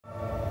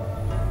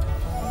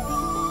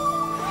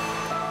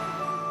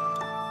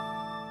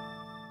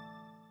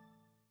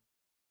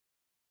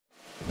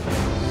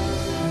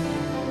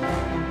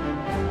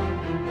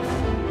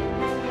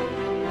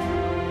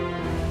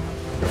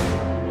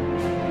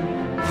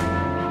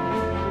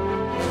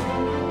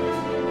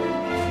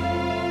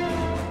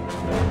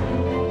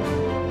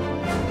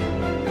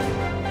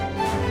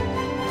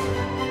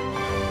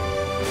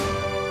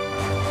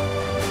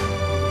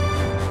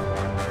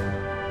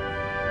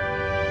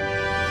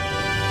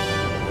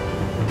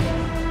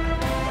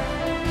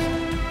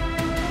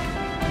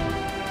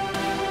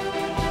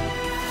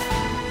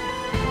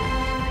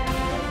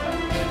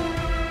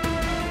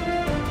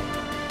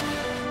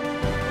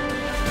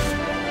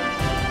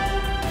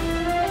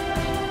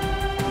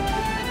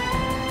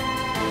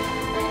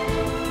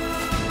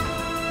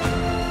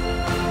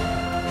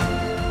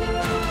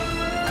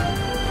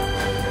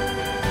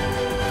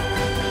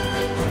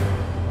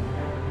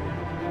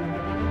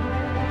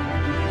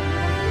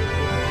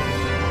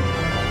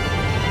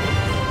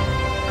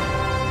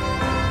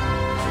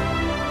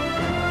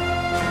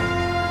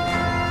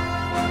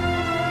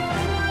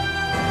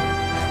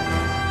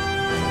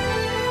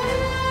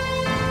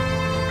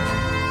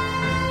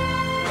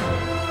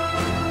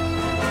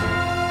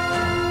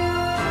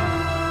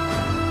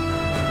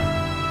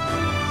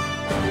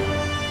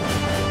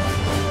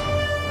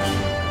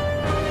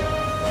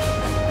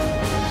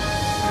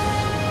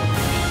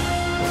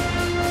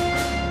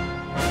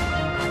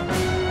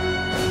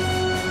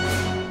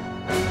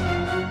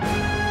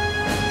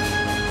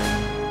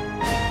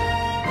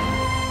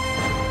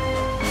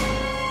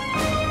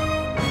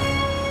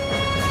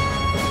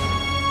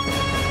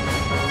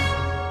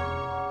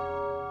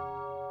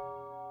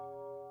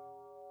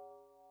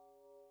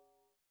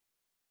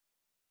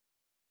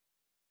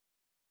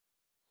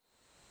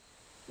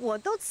我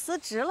都辞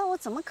职了，我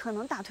怎么可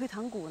能打退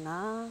堂鼓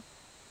呢？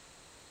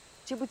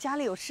这不家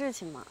里有事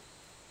情吗？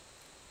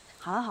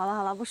好了好了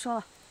好了，不说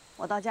了，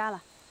我到家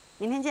了，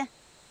明天见。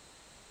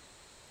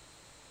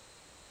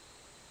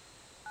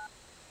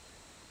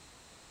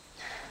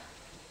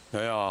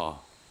瑶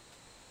瑶，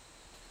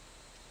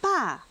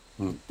爸，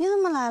你怎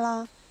么来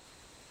了？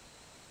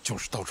就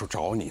是到处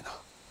找你呢。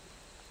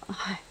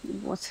哎，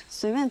我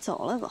随便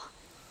走了走。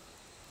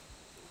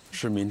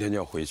是明天就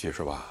要回去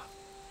是吧？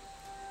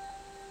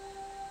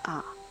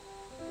啊，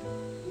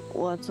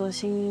我坐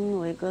新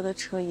伟哥的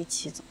车一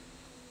起走。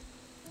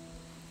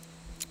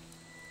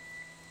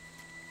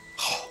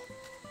好，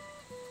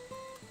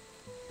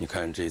你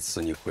看这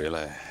次你回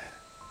来，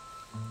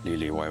里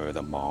里外外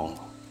的忙，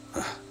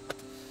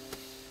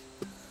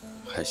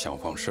还想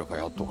方设法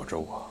要躲着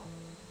我，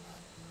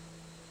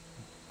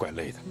怪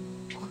累的。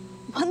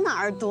我哪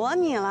儿躲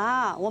你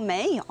了？我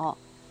没有，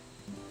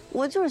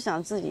我就是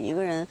想自己一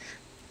个人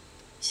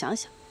想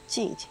想，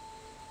静一静。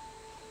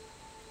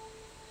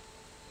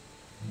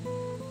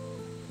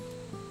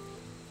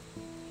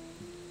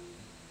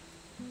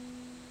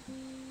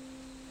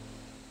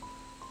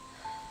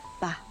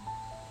爸，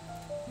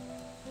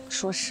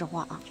说实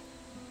话啊，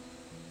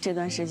这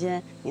段时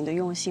间你的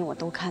用心我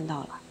都看到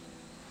了，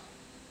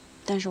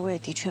但是我也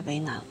的确为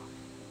难了。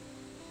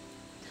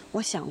我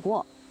想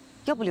过，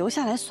要不留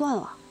下来算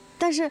了，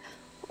但是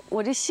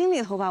我这心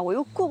里头吧，我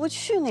又过不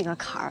去那个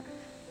坎儿。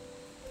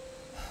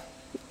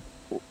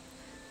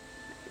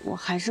我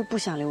还是不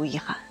想留遗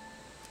憾，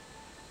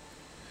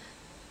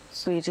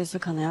所以这次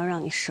可能要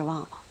让你失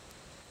望了。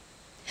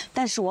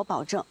但是我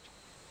保证，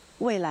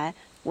未来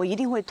我一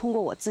定会通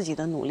过我自己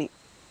的努力，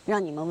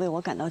让你们为我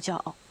感到骄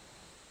傲。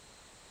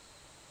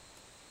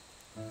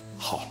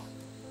好，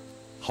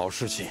好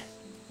事情，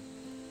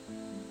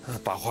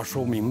把话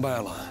说明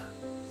白了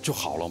就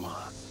好了嘛。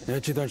你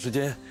看这段时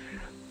间，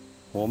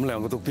我们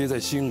两个都憋在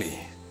心里，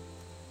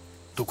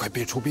都快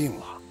憋出病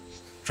了，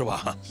是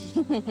吧？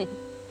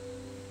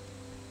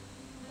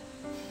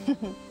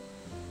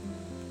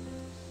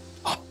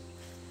好，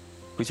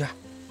回家。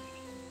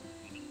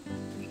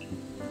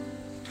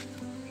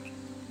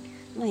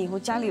那以后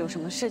家里有什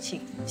么事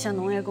情，像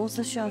农业公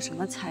司需要什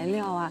么材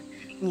料啊，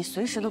你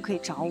随时都可以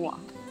找我。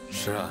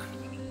是啊，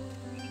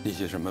那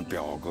些什么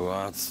表格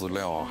啊、资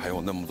料啊，还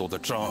有那么多的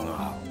账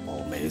啊，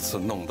我每一次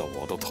弄得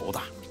我都头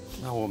大。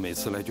那我每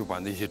次来就把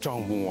那些账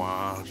目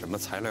啊、什么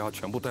材料啊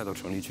全部带到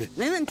城里去。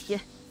没问题，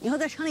以后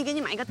在城里给你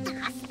买一个大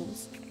房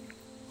子。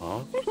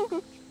啊？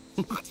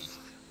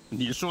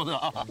你说的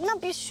啊？那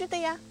必须的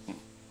呀。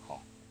好。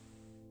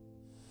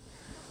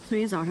所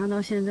以早上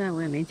到现在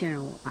我也没见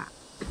着我爸。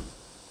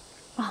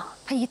哦，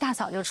他一大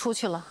早就出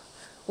去了，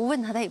我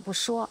问他，他也不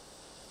说。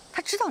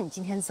他知道你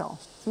今天走，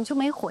怎么就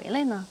没回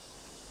来呢？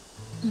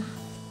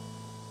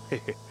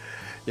嘿嘿，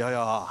瑶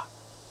瑶啊，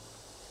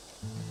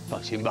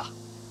放心吧，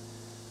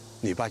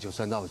你爸就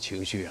算闹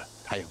情绪了，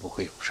他也不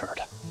会有事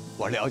的。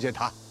我了解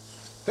他，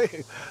嘿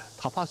嘿，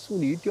他怕苏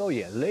黎掉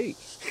眼泪。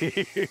嘿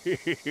嘿嘿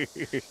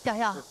嘿嘿。瑶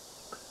瑶，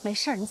没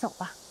事，你走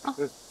吧。啊，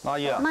阿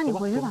姨，那你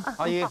回去吧。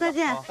阿姨，再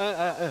见。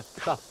哎，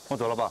到，我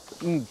走了吧？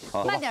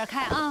好，慢点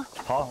开啊。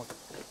好。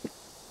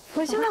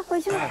回去吧，回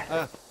去吧。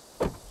哎。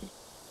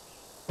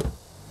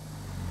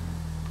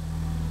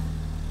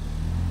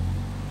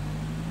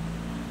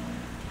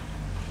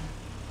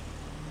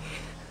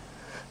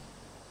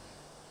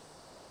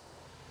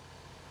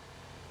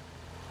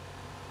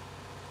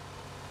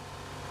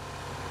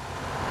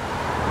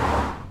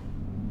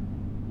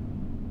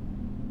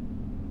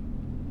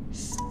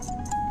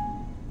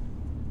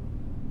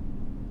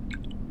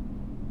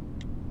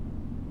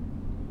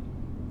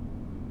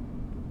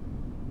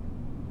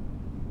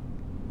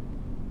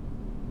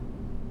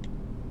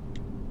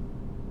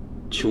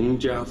穷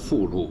家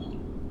富路，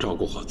照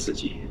顾好自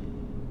己。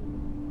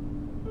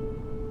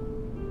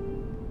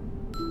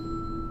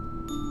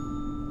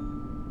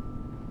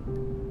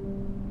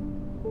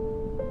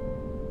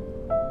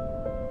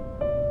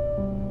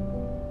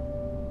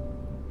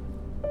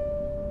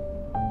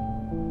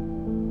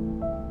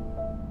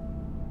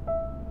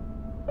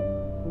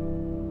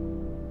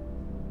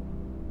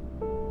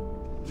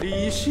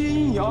李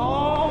新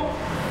瑶，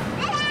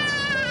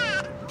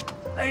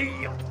哎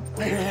呀，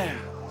哎。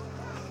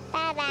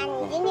爸爸，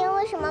你今天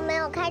为什么没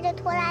有开着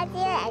拖拉机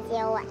来接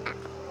我啊？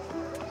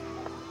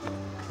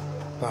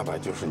爸爸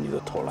就是你的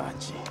拖拉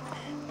机。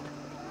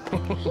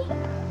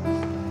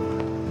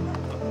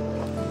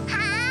好。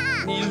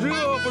你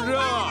热不热？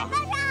爸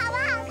爸好不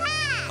好看？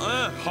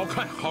嗯，好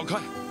看，好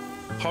看，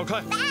好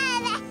看。爸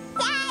爸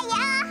加油！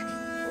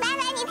爸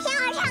爸，你听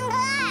我唱歌。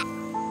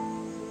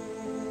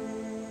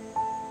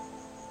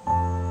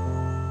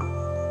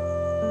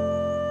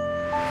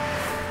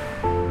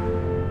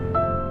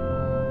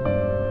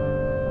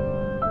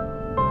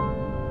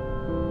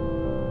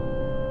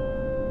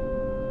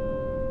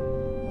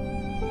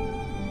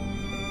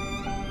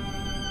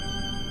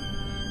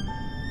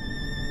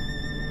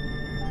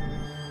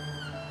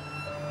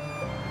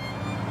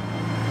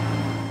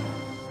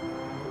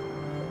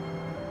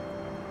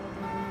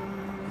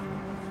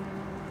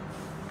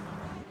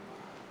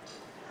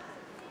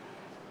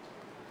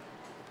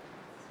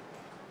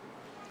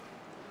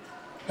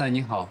哎，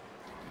您好。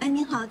哎，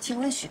您好，请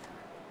问许？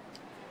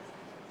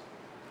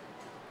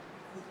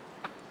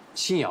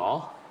新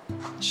瑶，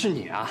是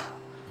你啊！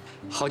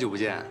好久不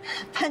见。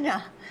班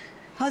长，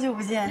好久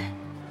不见。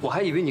我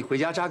还以为你回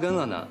家扎根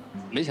了呢，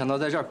没想到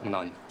在这儿碰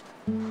到你。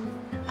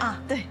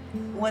啊，对，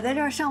我在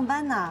这儿上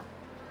班呢。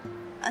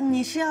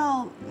你是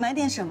要买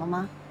点什么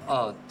吗？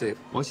哦，对，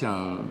我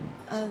想，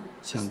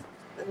想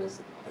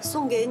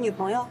送给女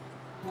朋友。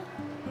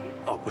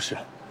哦，不是，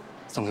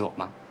送给我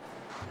妈。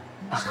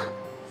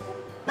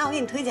那我给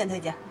你推荐推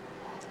荐。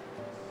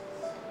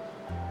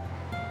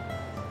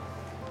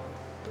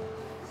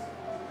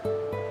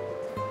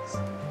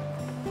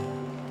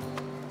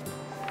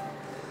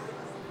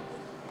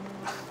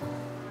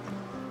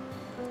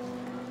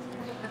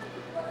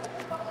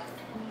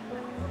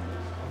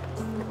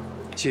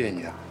谢谢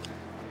你啊，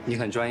你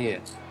很专业，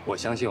我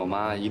相信我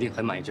妈一定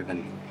很满意这份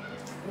礼物。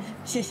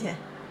谢谢。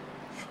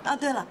啊，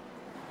对了，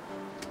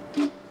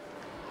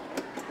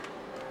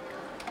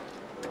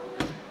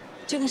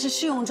这个是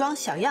试用装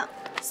小样，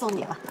送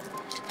你了。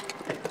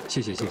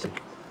谢谢谢谢。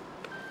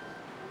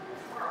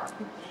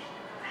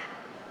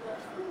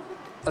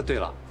啊，对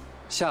了，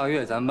下个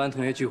月咱们班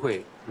同学聚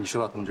会，你收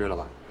到通知了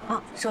吧？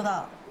啊，收到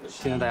了。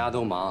现在大家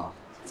都忙，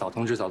早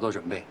通知早做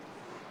准备。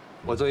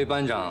我作为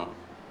班长，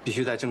必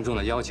须再郑重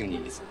的邀请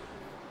你一次，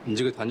你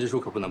这个团支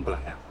书可不能不来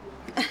呀。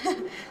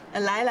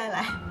来来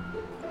来。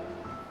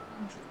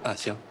啊，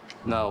行，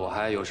那我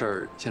还有事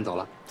儿，先走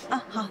了。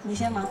啊，好，你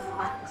先忙。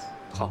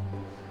好，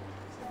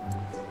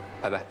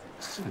拜拜。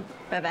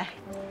拜拜。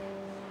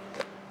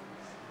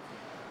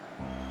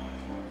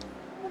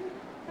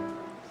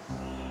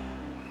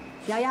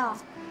瑶瑶，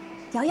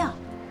瑶瑶，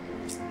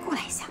过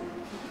来一下。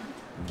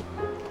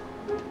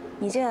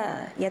你这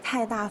也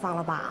太大方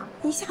了吧！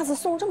一下子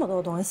送这么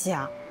多东西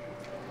啊！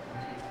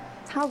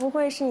他不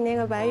会是你那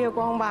个白月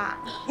光吧？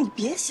你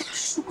别瞎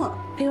说，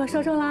陪我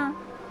说说啦。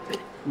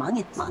忙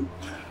你忙你。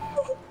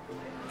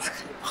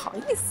不好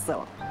意思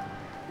了。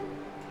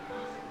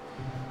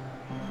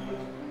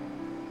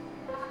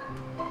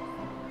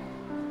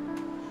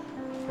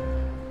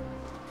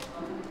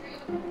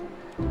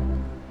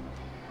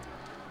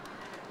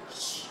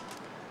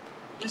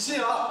李欣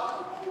瑶，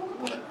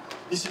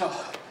李欣瑶，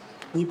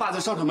你爸在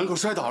商场门口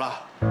摔倒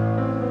了，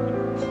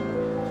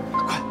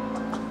快！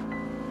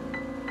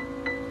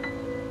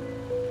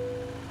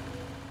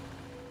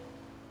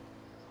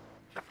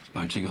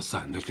把这个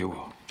伞都给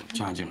我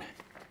加进来。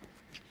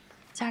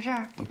加这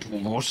儿。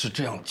不是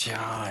这样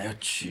加，要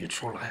取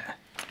出来。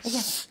哎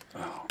呀，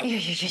哎呦，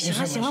行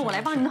了行了，我来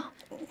帮你弄。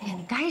哎呀，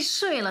你该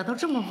睡了，都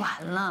这么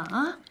晚了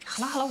啊！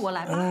好了好了，我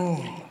来吧。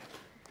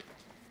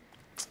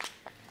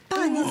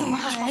爸，你怎么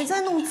还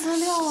在弄资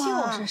料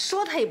啊？就是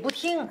说他也不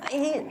听。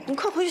哎，你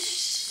快回去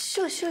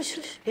休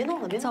息，别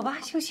弄了，别走吧，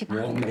休息吧。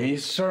我没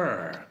事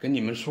儿，跟你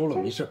们说了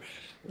没事儿。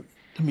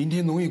他明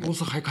天农业公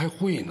司还开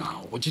会呢，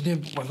我今天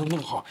不把它弄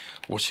好，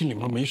我心里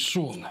面没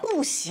数呢。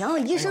不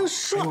行，医生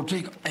说。还有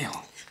这个，哎呀，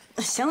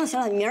行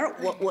了，明儿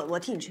我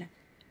替你去。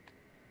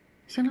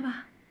行了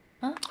吧？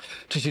啊，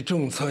这些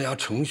政策呀、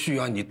程序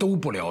啊，你都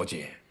不了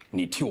解，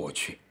你替我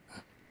去。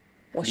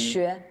我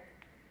学。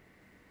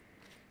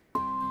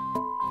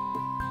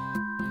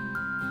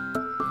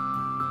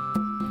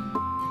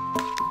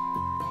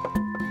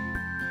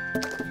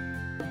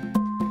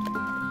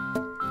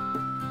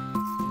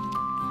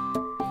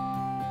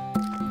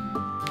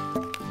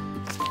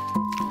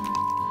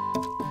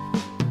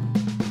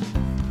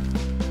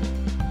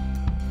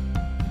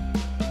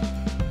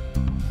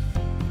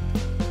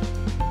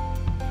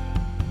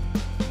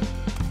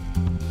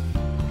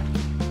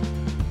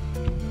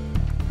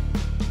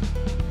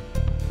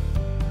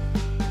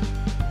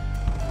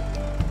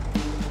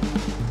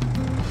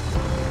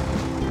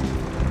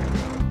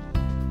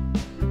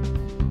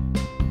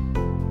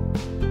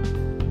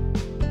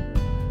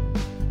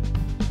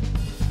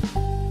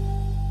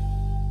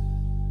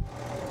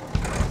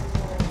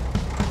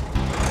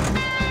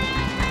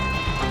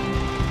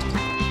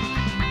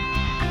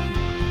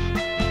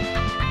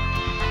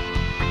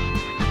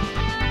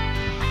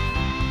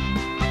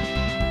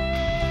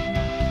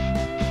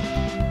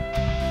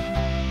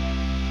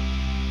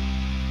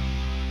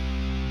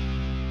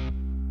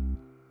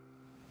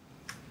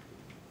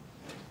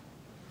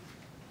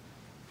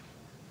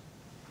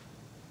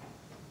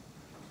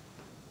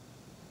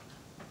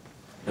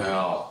瑶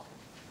瑶，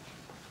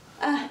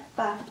哎，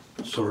爸。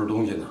收拾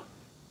东西呢。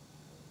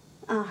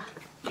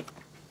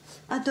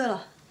对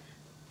了，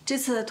这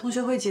次同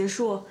学会结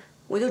束，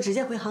我就直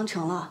接回杭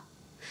城了。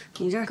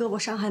你这胳膊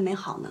伤还没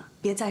好呢，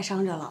别再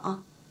伤着了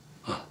啊。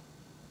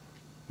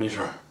没事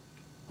儿，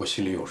我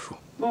心里有数。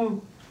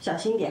小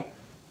心点。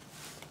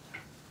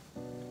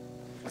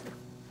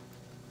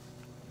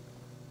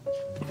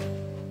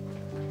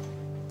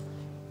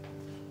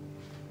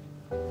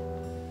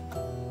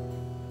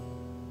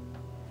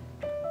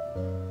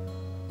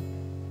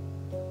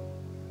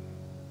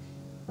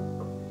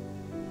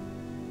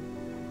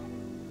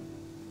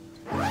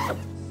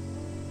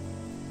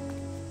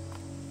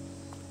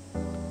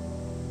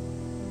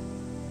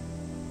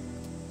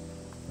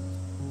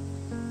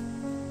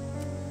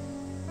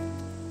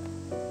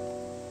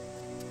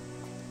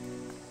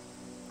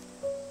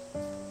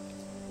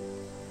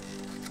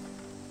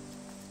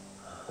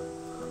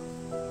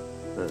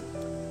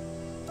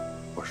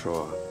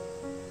说。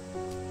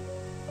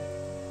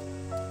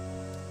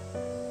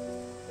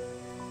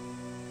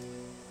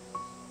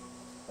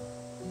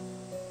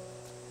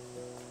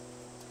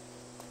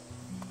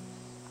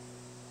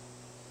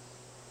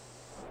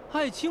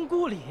爱卿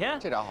故里，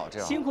这俩好，这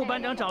俩好。辛苦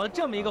班长找了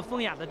这么一个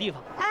风雅的地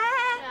方。哎，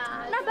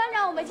那班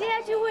长，我们今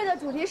天聚会的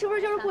主题是不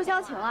是就是故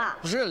乡情啊？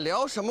不是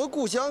聊什么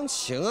故乡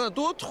情啊，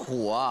多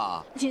土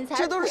啊！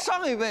这都是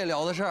上一辈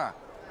聊的事儿。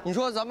你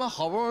说咱们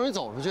好不容易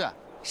走出去，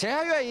谁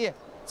还愿意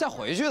再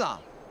回去呢？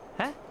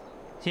哎，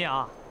新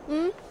瑶，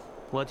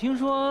我听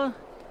说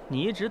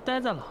你一直待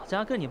在老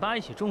家，跟你爸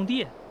一起种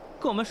地，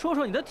跟我们说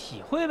说你的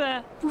体会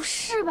呗。不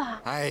是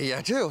吧？哎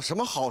呀，这有什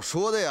么好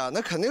说的呀？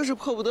那肯定是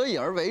迫不得已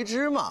而为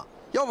之嘛。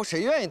要不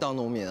谁愿意当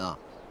农民啊？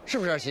是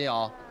不是新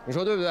瑶？你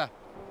说对不对？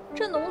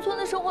这农村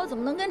的生活怎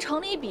么能跟城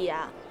里比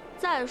呀？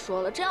再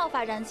说了，真要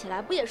发展起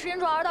来，不也是任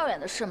重而道远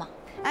的事吗？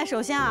哎，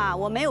首先啊，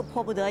我没有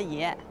迫不得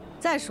已。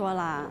再说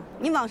了，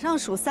你往上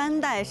数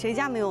3代，谁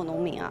家没有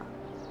农民啊？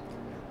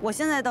我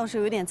现在倒是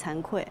有点惭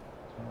愧，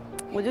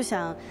我就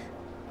想，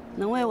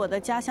能为我的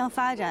家乡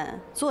发展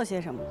做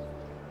些什么。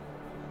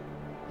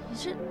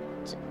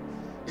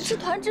你这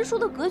团支书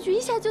的格局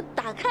一下就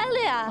打开了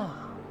呀！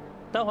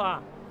待会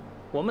儿。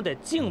我们得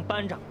敬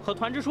班长和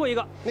团支书一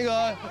个。那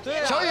个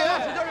小雨，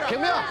平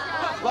平，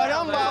晚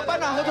上把班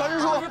长和团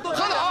支书喝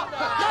倒。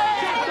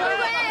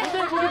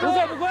不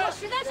归！我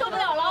实在受不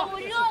了了，我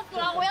热死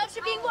了，我要吃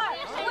冰棍，我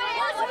也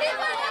要吃冰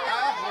棍。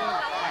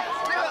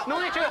这个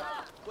农历这个，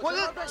我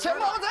的钱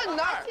包在你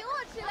那儿。请我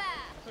吃呗，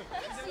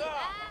一起。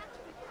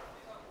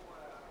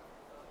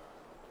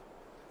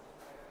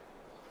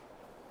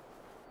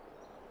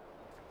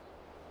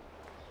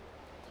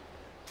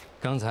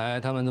刚才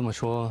他们这么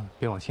说，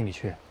别往心里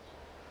去。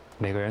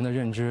每个人的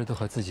认知都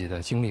和自己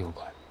的经历有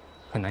关，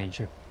很难一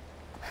致。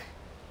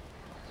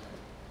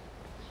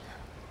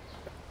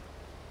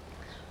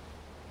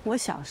我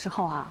小时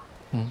候啊，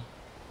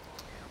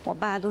我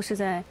爸都是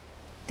在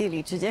地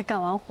里直接干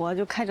完活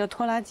就开着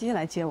拖拉机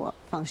来接我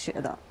放学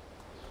的。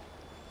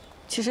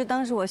其实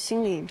当时我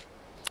心里，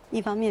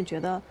一方面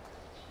觉得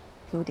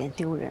有点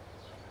丢人，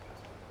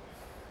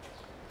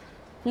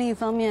另一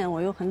方面我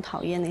又很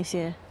讨厌那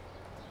些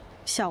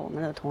笑我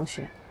们的同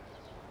学。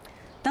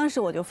当时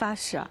我就发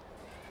誓啊，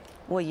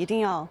我一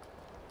定要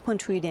混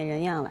出一点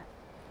人样来。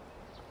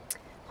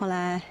后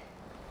来，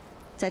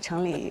在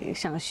城里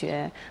上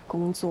学、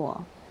工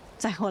作，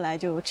再后来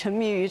就沉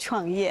迷于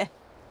创业。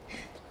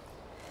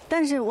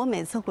但是我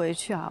每次回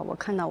去啊，我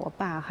看到我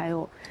爸还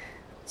有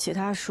其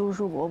他叔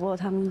叔伯伯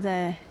他们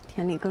在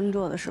田里耕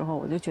作的时候，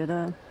我就觉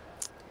得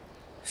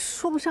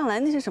说不上来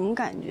那是什么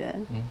感觉。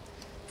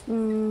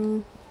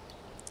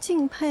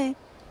敬佩。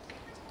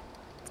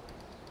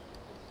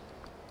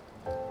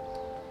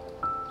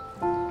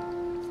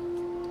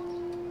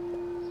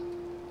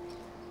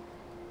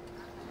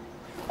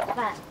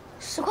爸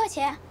，10块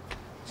钱。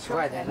10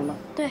块钱是吗？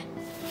对。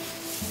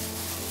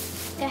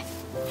给，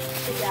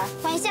这边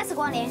欢迎下次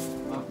光临。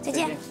再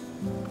见。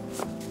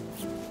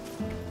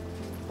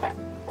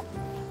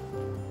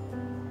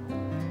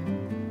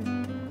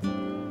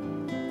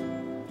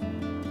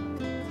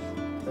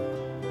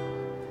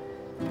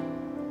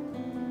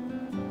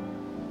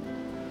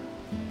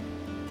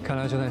看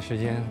来这段时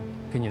间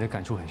给你的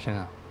感触很深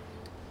啊。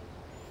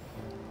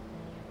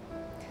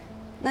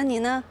那你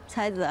呢，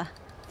才子？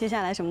接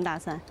下来什么打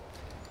算？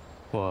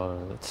我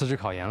辞职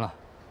考研了，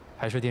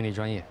还是电力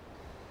专业，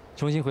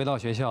重新回到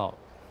学校，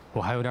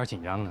我还有点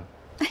紧张呢。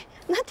哎，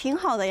那挺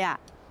好的呀，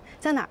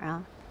在哪儿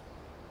啊？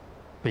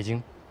北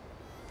京。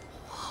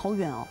好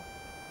远哦。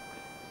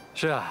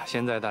是啊，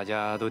现在大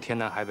家都天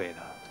南海北的，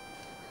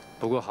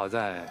不过好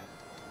在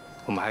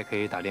我们还可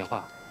以打电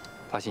话、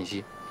发信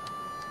息。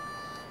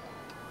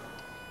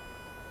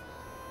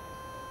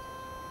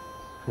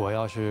我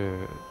要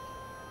是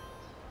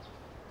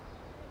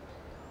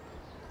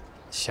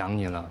想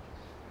你了，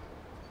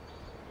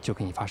就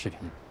给你发视频。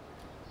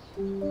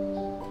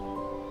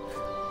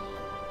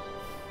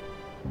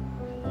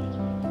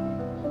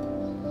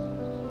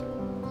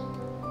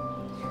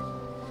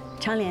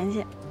常联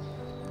系。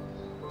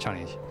常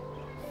联系。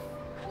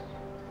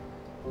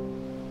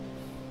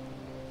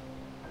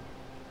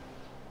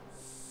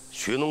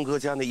学农哥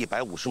家那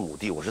150亩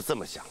地，我是这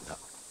么想的，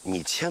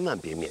你千万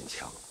别勉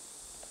强。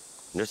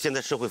你说现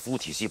在社会服务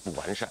体系不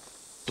完善，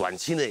短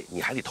期内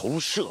你还得投入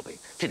设备，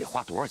这得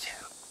花多少钱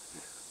啊？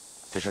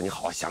这事你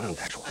好好想想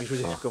再说。李书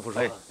记，葛副书。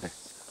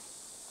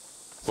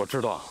我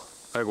知道，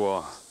爱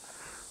国，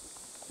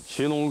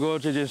学农哥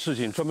这件事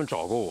情专门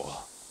找过我，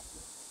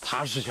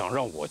他是想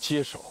让我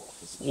接手，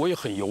我也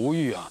很犹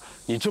豫啊。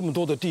你这么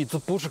多的地，这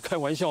不是开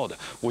玩笑的，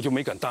我就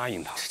没敢答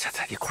应他。这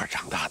在一块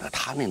长大的，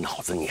他那脑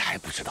子你还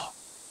不知道。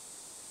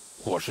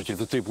我是觉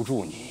得对不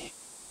住你。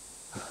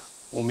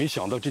我没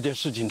想到这件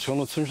事情成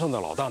了村上的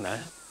老大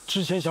难。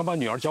之前想把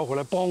女儿交回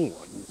来帮我，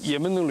也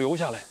没能留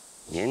下来。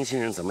年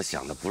轻人怎么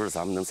想的，不是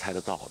咱们能猜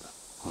得到的。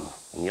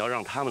你要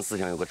让他们思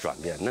想有个转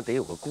变，那得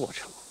有个过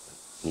程。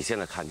你现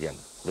在看见的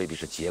未必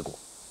是结果，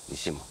你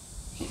信吗？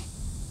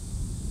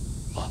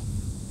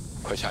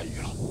快下雨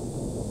了。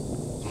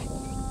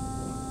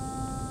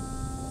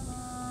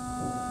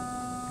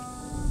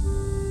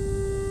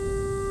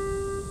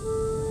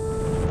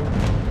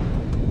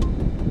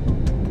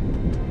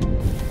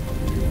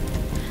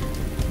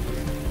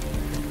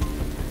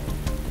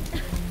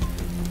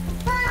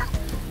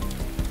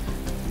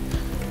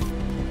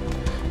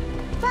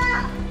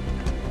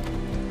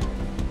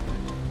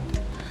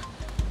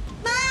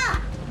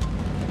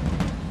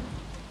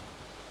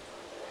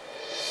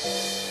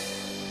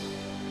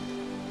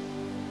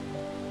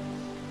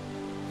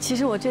其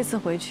实我这次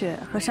回去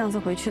和上次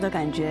回去的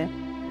感觉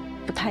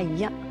不太一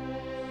样。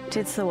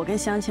这次我跟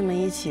乡亲们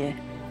一起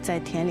在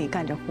田里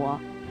干着活，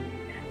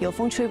有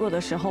风吹过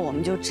的时候，我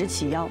们就直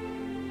起腰，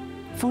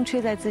风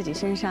吹在自己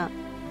身上，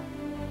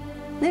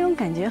那种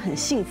感觉很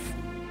幸福，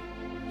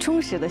充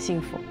实的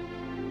幸福，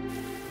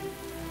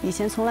以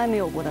前从来没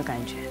有过的感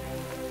觉。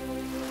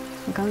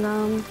我刚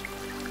刚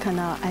看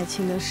到艾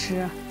青的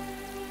诗，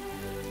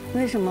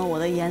为什么我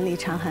的眼里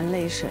常含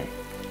泪水？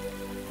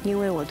因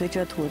为我对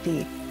这土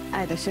地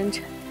爱得深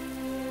沉。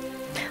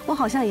我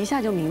好像一下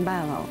就明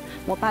白了，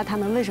我爸他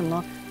们为什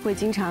么会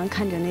经常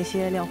看着那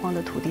些撂荒的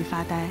土地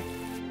发呆。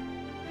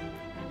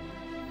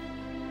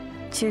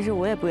其实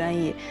我也不愿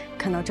意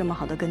看到这么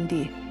好的耕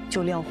地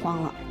就撂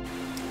荒了。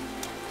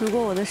如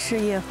果我的事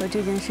业和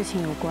这件事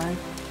情有关，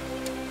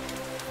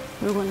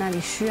如果那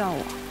里需要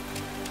我，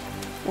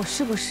我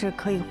是不是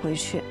可以回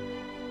去，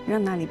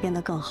让那里变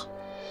得更好？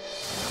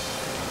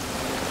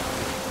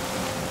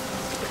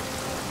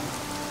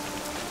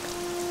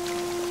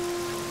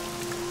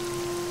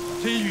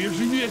这雨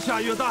是越下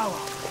越大了，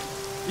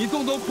你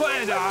动作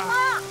快点！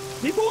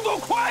你动作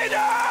快点！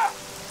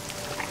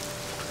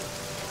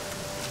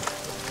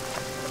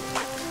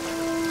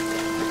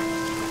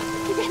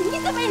姐姐，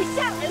你怎么也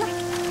下来了？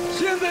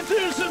现在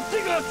正是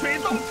这个水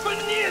稻分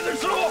蘖的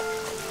时候，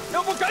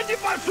要不赶紧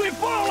把水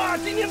放了，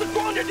今年的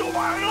庄稼就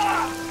完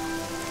了。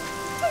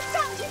快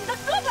上去，你的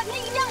胳膊那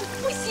个样子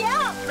不行。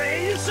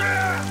没事。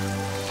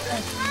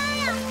哎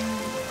呀，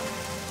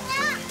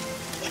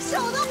你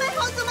手都没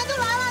好，怎么就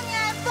来了你？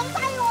怎么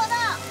答应我的？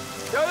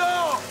瑶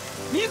瑶，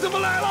你怎么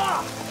来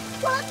了？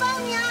我来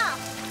帮你啊！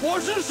我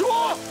是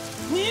说，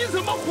你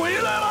怎么回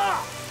来了？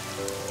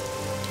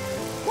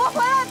我回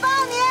来帮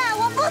你，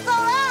我不走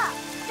了。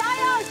瑶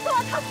瑶说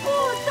她不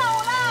走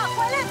了，回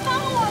来帮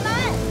我来。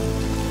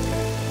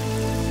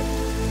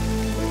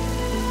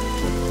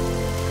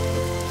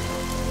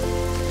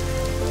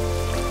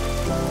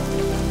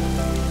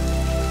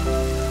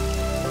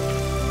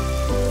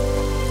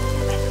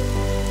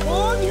我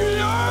女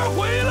儿回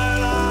来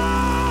了。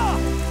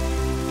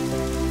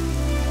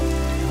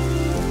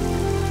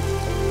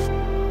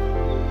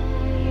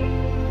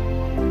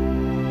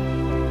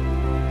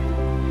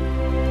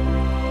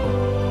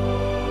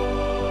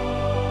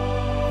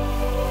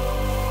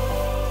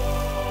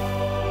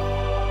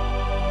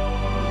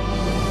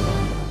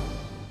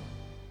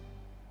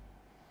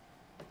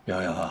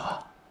瑶瑶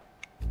啊，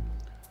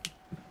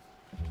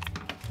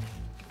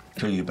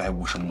这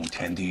150亩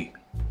田地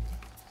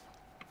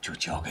就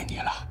交给你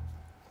了，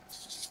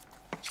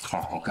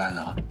好好干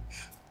啊！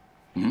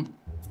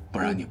不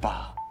然你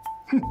爸，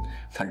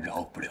他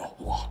饶不了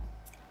我。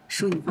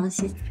叔，你放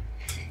心，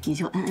你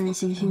就安安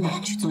心心的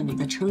去做你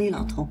的城里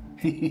老头。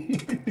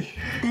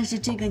但是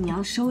这个你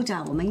要收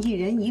着，我们1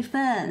人1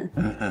份。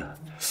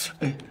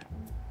哎，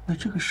那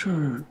这个事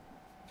儿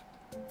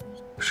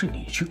是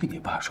你去跟你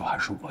爸说，还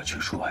是我去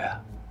说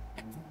呀？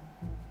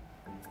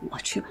我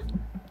去吧，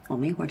我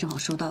们一会儿正好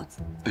收稻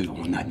子。哎呦，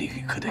那你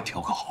可得挑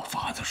个好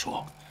法子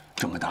说。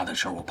这么大的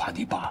事儿，我怕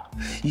你爸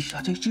一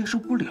下就接受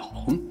不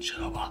了，你知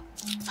道吧？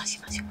放心，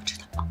放心，我知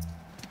道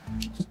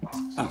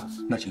啊。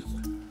那行，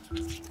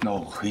那我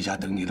回家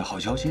等你的好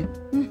消息。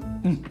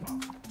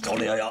走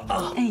了，瑶瑶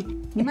啊。哎，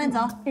你慢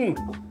走。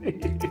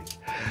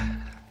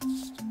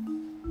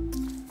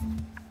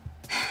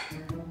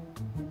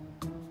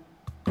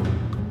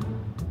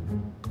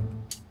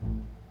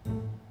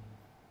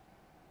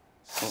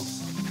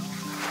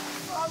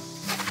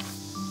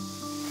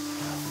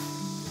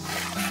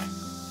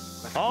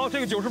好，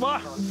这个98。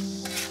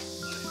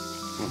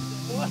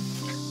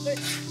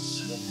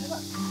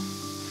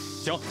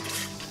行。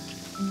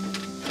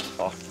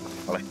好，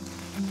好嘞。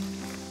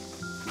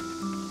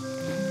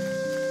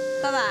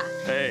爸爸。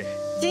哎。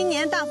今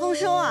年大丰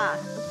收啊！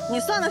你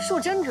算的数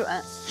真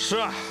准。是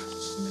啊，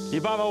你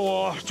爸爸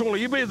我种了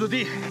一辈子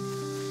地，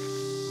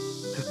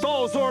这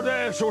稻穗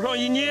在手上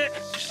一捏，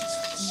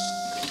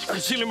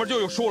心里面就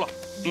有数了。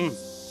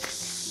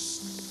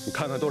你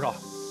看看多少？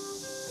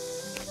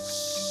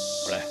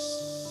来。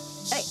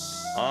哎。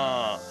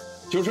啊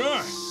，92。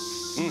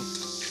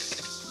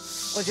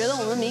我觉得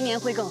我们明年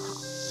会更好。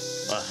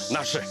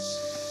那是，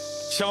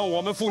像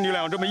我们父女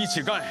俩这么一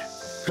起干，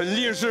肯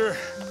定是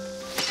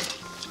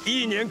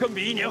一年更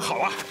比一年好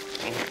啊。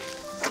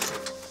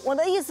我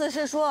的意思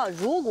是说，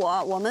如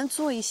果我们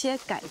做一些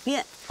改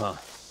变，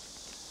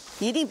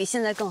一定比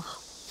现在更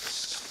好。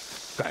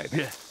改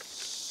变？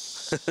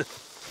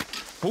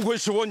不愧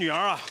是我女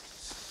儿啊，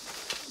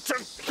这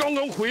刚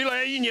刚回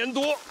来1年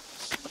多，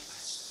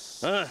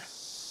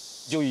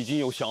就已经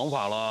有想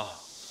法了，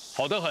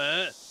好得很。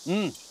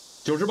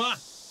98。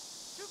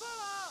吃饭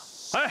了。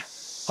哎，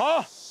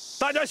好，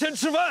大家先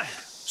吃饭，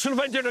吃了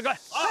饭接着干。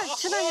快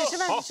吃饭去，吃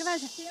饭去，吃饭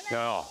去。瑶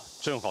瑶，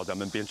正好咱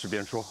们边吃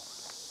边说，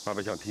爸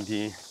爸想听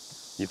听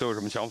你都有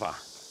什么想法。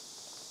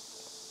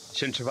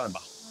先吃饭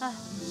吧。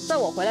在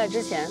我回来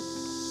之前，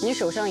你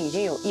手上已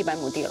经有100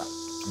亩地了，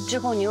之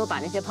后你又把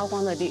那些抛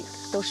荒的地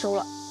都收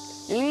了，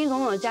林林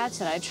总总加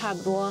起来差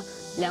不多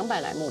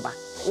200来亩吧。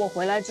我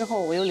回来之后，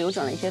我又流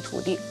转了一些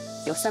土地，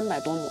有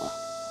300多亩了。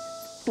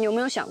你有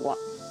没有想过，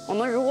我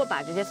们如果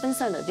把这些分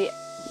散的地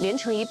连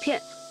成一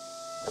片，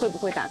会不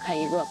会打开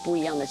一个不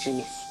一样的局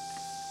面？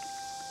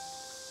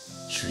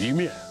局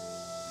面，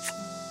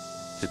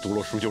这读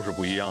了书就是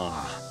不一样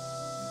啊！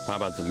爸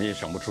爸怎么也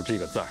想不出这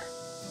个字儿。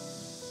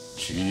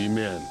局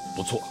面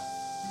不错，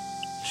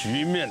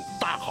局面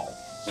大好。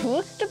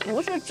这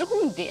不是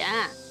重点。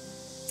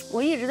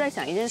我一直在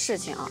想一件事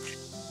情啊，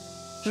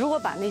如果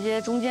把那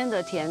些中间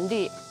的田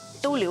地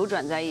都流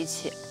转在一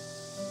起，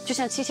就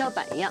像七巧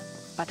板一样，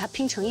把它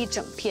拼成一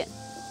整片，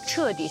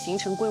彻底形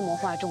成规模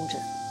化种植，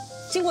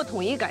经过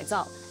统一改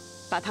造，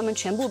把它们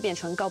全部变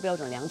成高标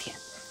准良田。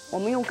我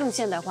们用更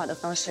现代化的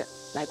方式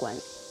来管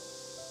理。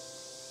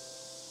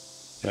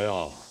瑶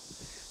瑶，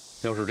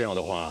要是这样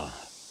的话，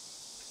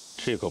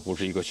这可不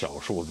是一个小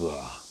数字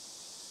啊，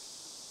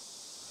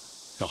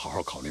要好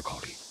好考虑考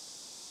虑。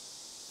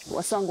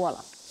我算过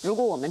了，如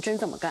果我们真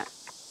这么干，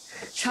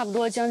差不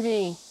多将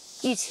近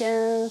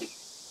1000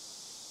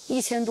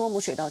多亩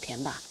水稻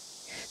田吧。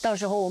到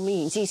时候我们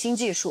引进新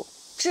技术，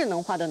智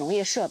能化的农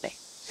业设备。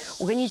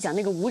我跟你讲，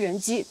那个无人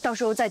机到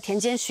时候在田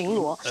间巡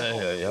逻。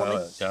瑶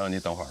瑶，你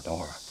等会儿。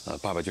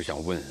爸爸就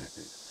想问，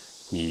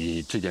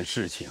你这件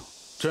事情，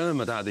这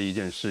么大的一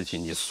件事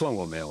情，你算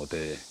过没有？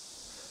得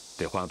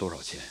花多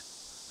少钱？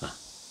啊，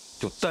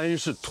就单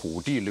是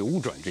土地流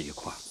转这一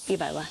块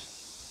，100万。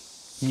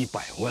100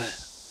万。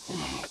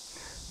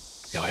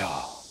瑶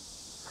瑶，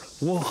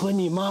我和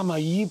你妈妈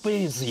一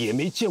辈子也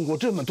没见过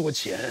这么多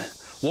钱，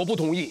我不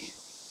同意，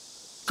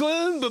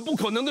根本不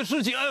可能的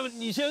事情。哎，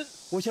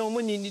我先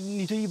问你，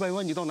你这100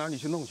万你到哪里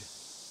去弄去？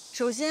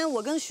首先，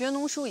我跟学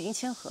农叔已经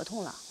签合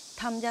同了，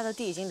他们家的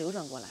地已经流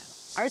转过来了，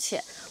而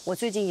且我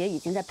最近也已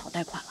经在跑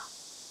贷款了。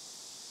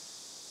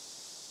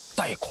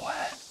贷款？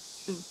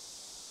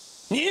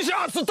你一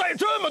下子贷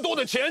这么多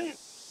的钱？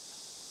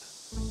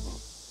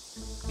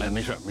哎，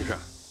没事。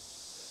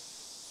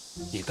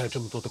你贷这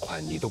么多的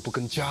款，你都不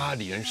跟家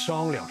里人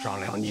商量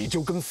商量，你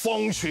就跟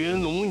方学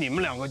农你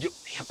们两个就……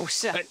哎呀，不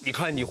是。哎，你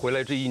看你回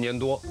来这1年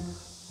多，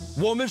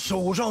我们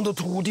手上的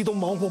土地都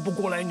忙活不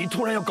过来，你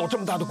突然要搞这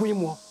么大的规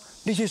模，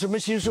那些什么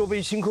新设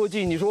备、新科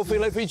技，你说飞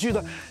来飞去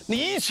的，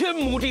你1000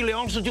亩地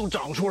粮食就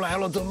长出来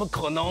了，怎么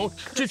可能？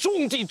这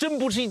种地真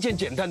不是一件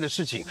简单的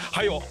事情。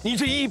还有，你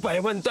这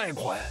100万贷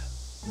款，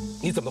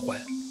你怎么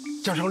还？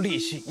加上利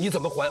息，你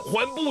怎么还？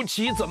还不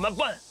起怎么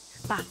办？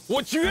爸，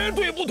我绝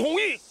对不同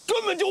意，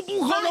根本就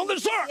不可能的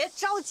事儿。别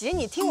着急，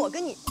你听我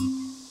跟你。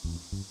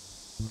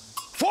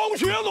方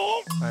学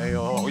农，哎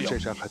呦，这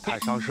事可太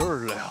伤事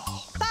儿了呀！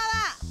爸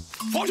爸，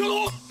方学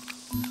农，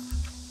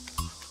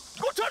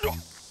给我站住！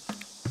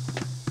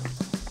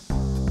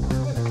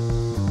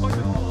方学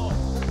农，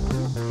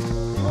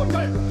你给我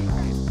站住！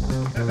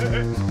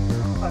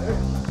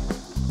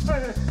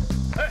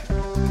哎，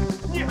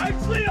你还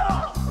追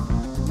啊？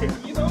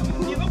你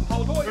能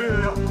跑多远？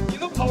你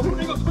能跑出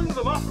这个村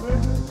子吗？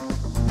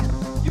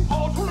你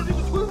跑出了这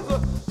个村子，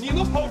你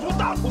能跑出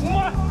大同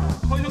吗？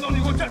方学农，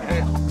你给我站住！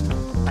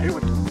哎呦我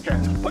的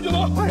天哪！方学农，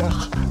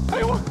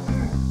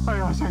哎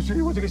呀，小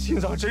徐，我这个心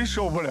脏真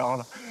受不了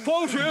了。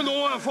方学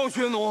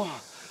农，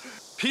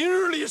平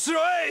日里是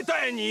爱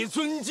戴你、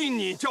尊敬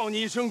你，叫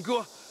你一声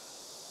哥。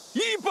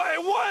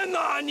100万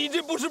呐，你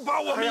这不是把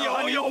我们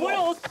摇一摇吗？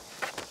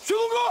学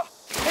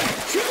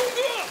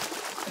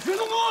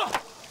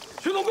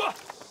农哥，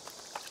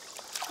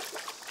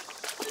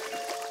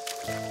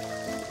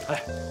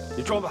哎，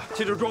你装吧，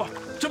接着装，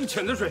这么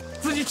浅的水，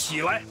自己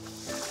起来。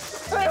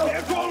哎呀，别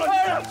装了，你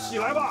起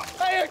来吧。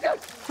哎呀，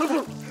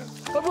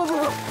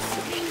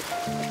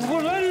不，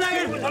来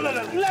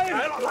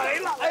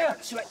了！哎呀，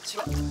起来！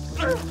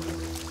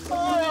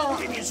哎呀，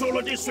跟你说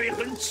了，这水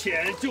很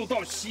浅，就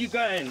到膝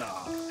盖呢。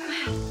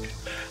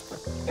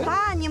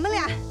爸，你们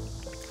俩。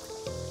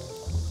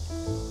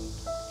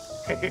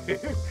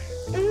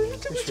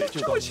这水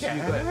就到膝盖。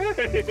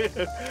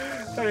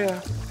哎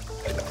呀，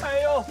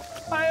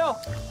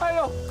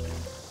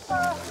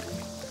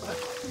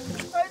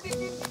哎，你，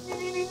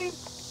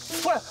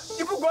喂，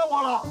你不管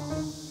我了？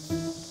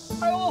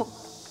哎呀！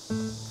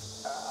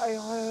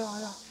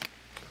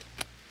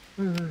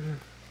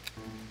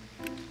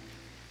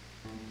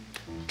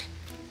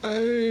哎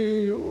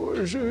呦，我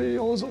这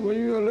腰怎么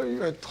越来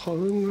越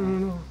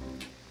疼了？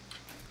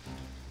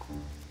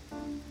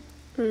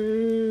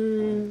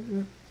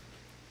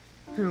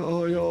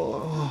瑶瑶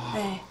啊！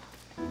哎，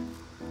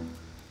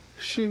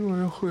新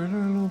伟回来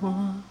了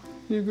吧？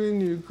你跟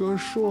你哥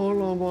说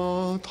了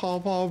吧？他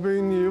爸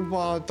被你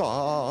爸打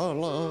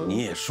了。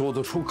你也说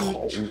得出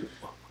口？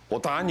我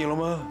打你了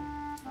吗？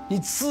你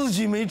自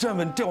己没站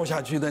稳掉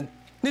下去的，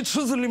那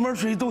池子里面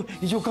水都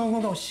也就刚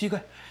刚到膝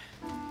盖。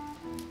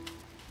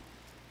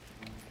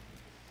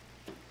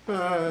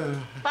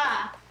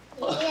爸，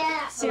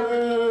行。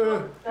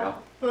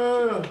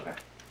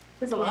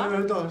这怎么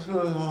了？大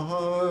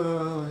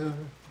孙，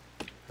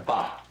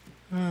爸，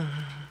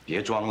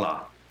别装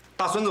了，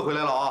大孙子回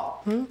来了啊！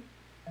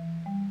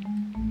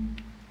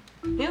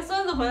您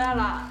孙子回来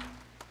了。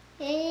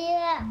爷爷，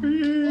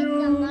你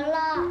怎么了？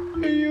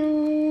哎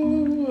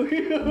呦，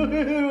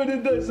我的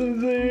大孙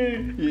子，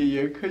爷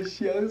爷可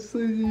想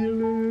死你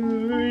了。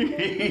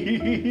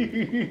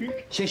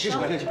先洗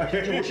手吧，先洗，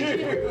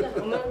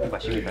我们把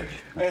行李搬去。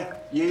哎，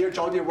爷爷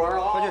找你玩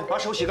啊！快去把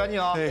手洗干净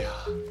啊！哎呀，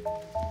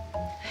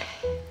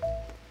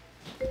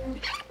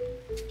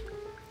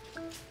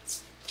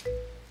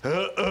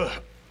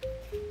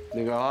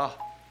那个啊，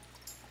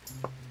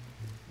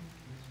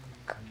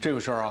这个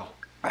事儿啊，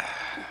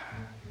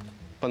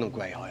不能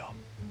怪瑶瑶，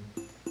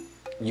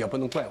也不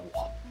能怪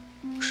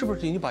我，是不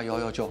是你把瑶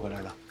瑶叫回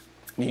来了？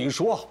你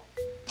说，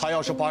他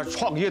要是把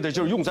创业的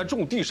劲儿用在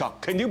种地上，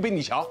肯定比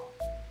你强，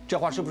这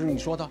话是不是你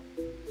说的？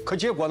可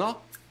结果呢？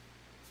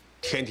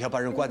天天把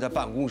人关在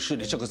办公室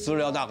里，这个资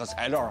料那个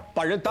材料，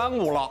把人耽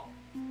误了。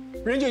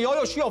人家瑶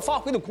瑶需要发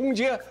挥的空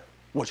间，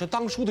我这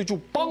当初的就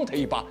帮他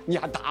一把，你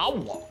还打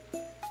我，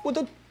我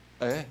都，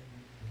哎，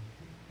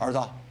儿子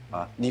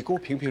啊，你给我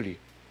评评理。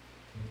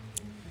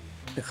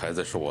这孩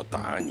子说我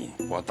打你，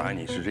我打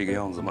你是这个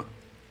样子吗？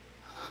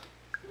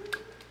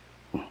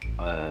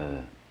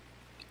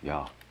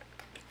瑶，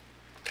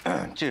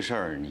这事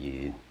儿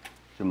你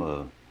这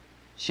么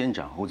先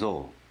斩后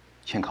奏，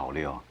欠考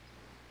虑啊。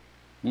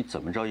你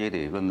怎么着也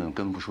得问问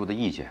根部叔的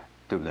意见，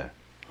对不对？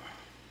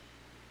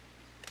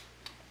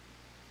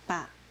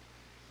爸，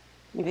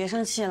你别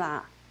生气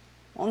了，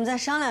我们再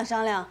商量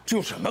商量。这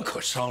有什么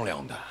可商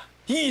量的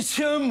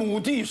？1000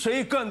亩地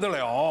谁干得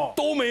了？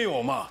都没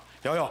有嘛。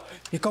瑶瑶，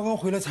你刚刚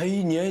回来才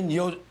1年，你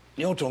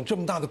要整这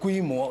么大的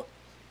规模，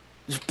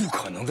不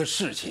可能的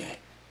事情。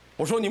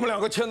我说你们2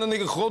个签的那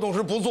个合同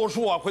是不作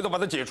数啊，回头把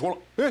它解除了。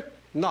哎，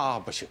那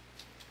不行，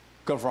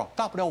哥夫，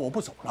大不了我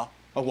不走了。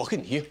我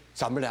跟你，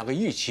咱们2个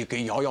一起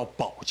给瑶瑶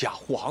保驾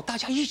护航，大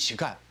家一起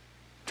干，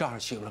这样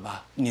行了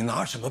吧？你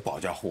拿什么保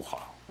驾护航？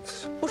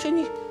不是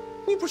你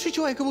不是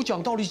就爱跟我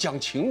讲道理、讲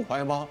情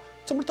怀吗？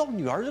怎么到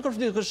女儿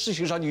这个事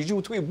情上你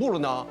就退步了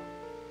呢？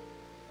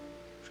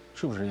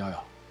是不是瑶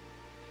瑶？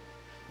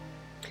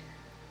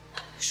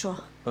说，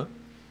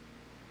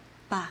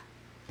爸，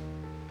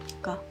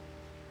哥，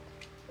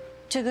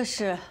这个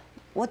事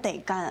我得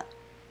干。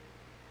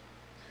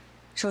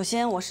首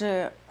先，我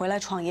是回来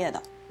创业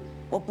的。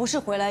我不是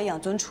回来养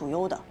尊处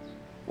优的，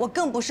我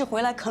更不是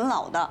回来啃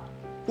老的。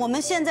我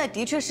们现在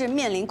的确是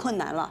面临困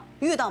难了，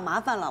遇到麻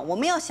烦了，我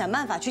们要想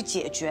办法去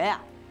解决呀。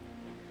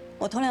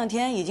我头2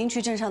天已经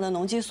去镇上的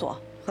农机所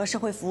和社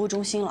会服务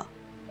中心了，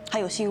还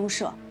有信用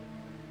社，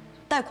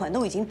贷款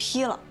都已经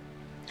批了。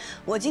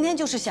我今天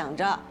就是想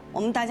着，我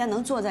们大家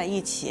能坐在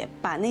一起，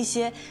把那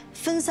些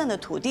分散的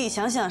土地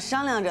想想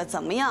商量着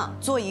怎么样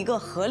做一个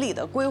合理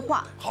的规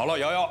划。好了，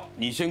瑶瑶，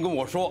你先跟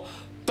我说。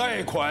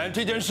贷款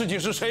这件事情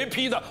是谁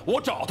批的？我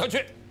找他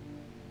去。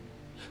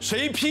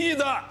谁批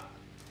的？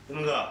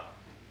东哥，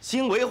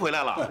新维回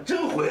来了，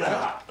真回来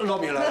了。老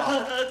米来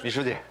了，李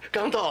书记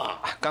刚到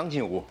啊，刚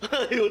进屋。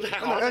哎呦，太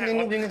好了！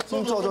您坐，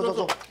您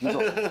坐，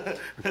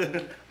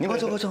您快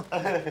坐，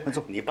快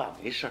坐。你爸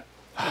没事儿，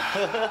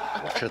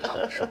我知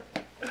道是。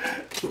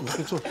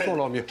坐，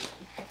老米。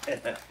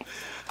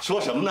说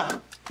什么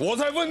呢？我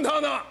在问他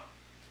呢。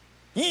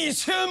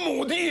1000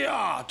亩地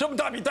啊，这么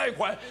大笔贷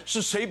款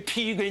是谁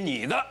批给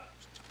你的？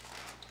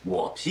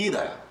我批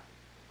的呀。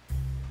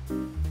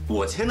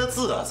我签的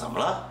字啊，怎么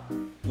了？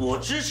我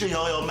支持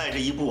瑶瑶迈这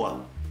一步啊。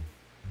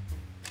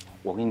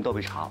我给你倒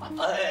杯茶吧。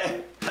哎。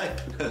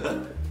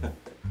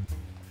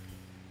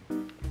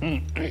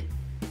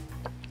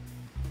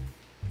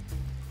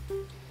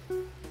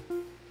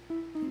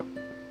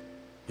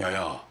瑶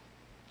瑶。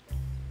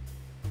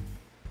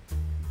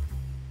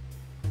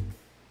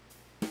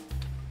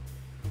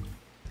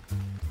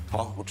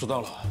好，我知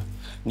道了，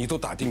你都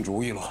打定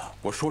主意了，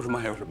我说什么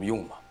还有什么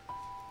用吗？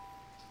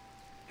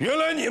原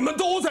来你们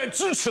都在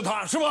支持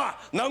他是吧？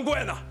难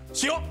怪呢。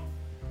行，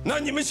那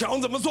你们想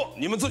怎么做，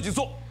你们自己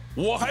做，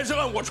我还是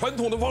按我传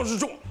统的方式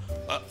种。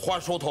话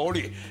说头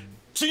里，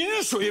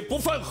井水不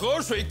犯河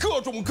水，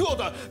各种各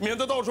的，免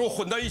得到时候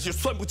混在一起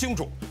算不清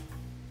楚。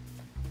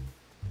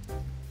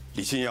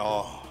李新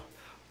瑶，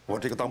我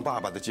这个当爸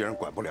爸的既然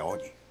管不了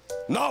你。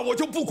那我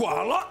就不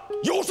管了，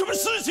有什么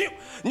事情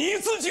你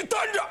自己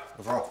担着。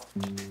葛夫，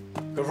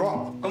葛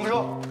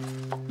夫，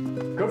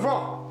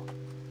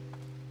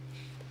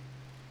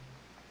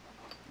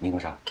你干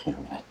啥？你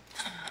干嘛？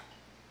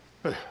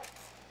哎，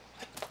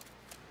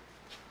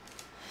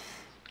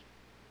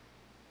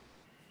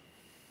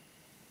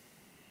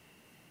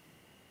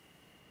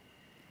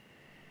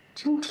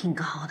真挺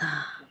高的。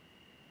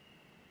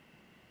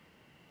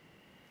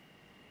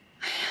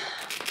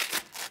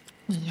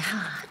你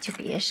呀，就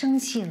别生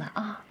气了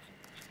啊，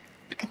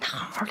跟他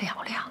好好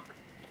聊聊。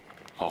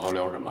好好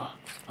聊什么？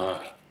啊，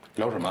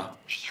聊什么？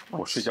哎呀，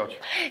我睡觉去。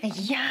哎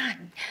呀，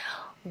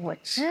我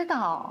知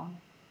道，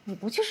你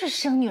不就是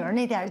生女儿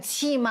那点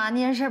气吗？那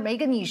件事没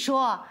跟你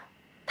说，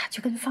他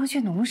就跟方学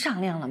农商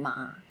量了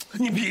嘛。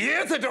你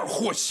别在这儿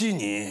和稀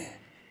泥，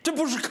这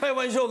不是开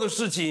玩笑的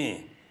事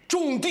情。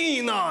种地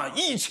呢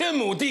，1000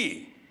亩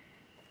地。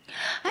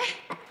哎。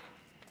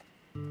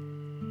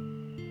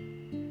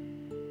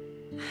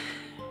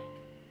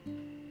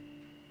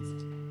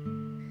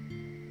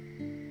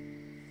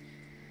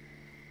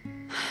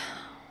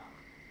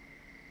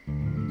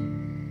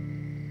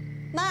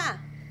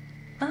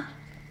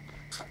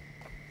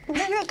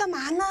干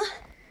嘛呢？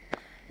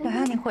瑶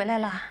瑶，你回来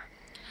了。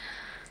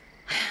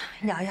哎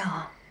呀，瑶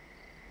瑶，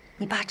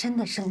你爸真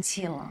的生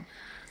气了，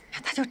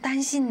他就担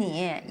心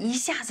你一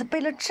下子背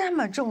了这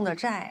么重的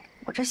债。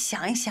我这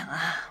想一想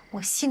啊，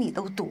我心里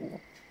都堵。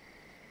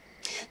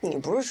你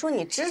不是说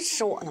你支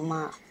持我的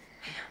吗？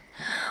哎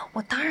呀，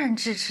我当然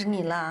支持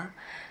你了，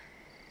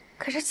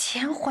可是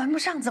钱还不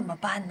上怎么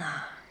办呢？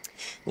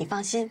你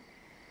放心，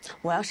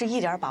我要是一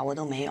点把握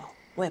都没有，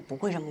我也不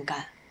会这么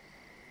干。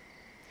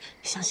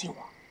相信我。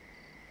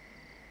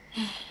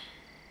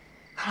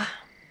好了，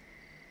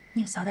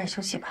你也早点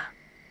休息吧，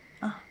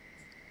啊。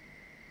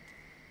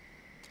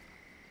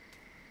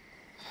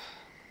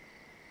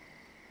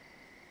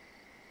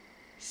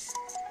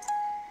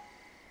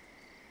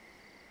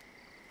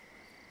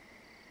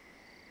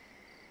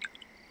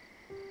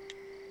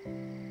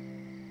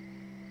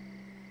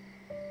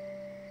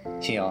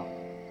新瑶，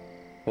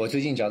我最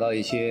近找到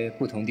一些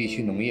不同地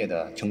区农业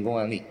的成功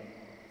案例，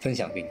分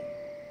享给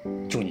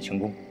你，祝你成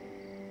功。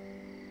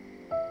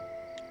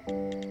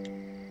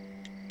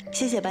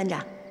谢谢班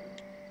长，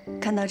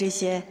看到这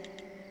些，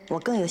我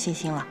更有信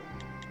心了。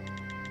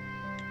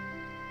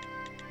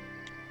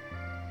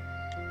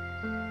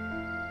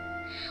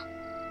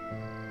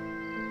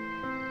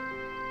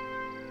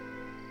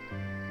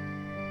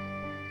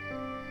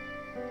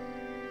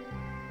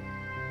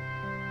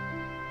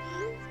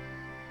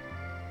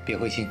别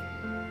灰心，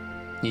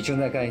你正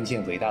在干一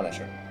件伟大的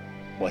事儿，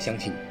我相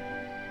信你。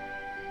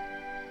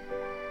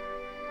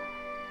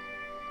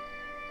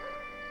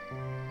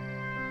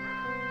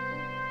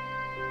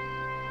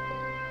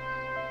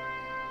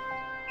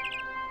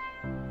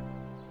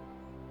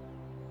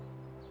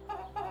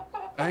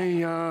哎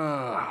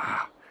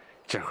呀，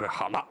这回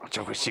好了，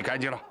这回洗干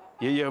净了。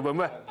爷爷闻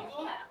闻，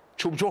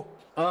臭不臭？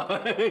哎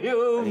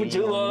呦，不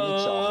臭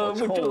啊，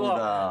不臭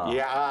啊！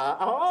呀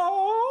哦！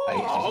哎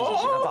呀，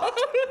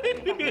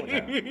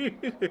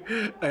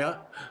哎呀，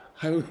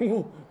还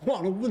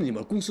忘了问你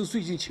们公司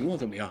最近情况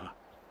怎么样啊？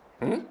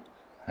嗯，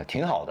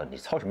挺好的，你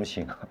操什么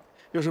心啊？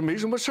要是没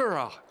什么事儿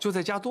啊，就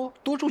在家多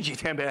住几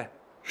天呗。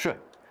是，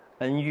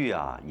恩玉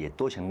啊，也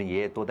多请了爷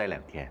爷多待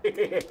2天。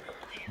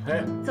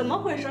哎，怎么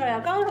回事呀？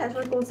刚刚还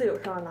说公司有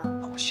事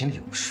呢。我心里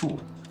有数。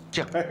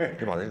这样，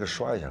你把这个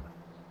刷一下吧。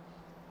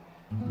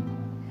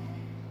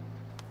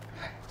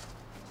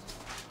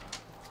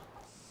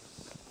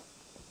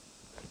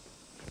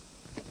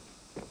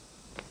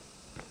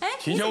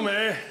秦小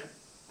美，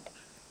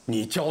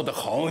你教的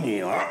好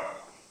女儿。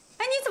哎，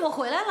你怎么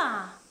回来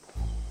了？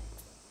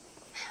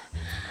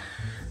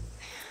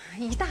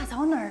一大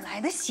早哪儿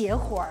来的邪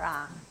火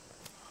啊？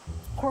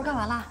活干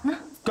完了？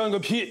干个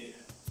屁！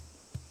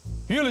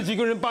约了几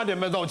个人8点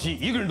半到齐，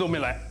一个人都没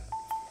来。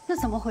那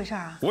怎么回事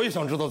啊？我也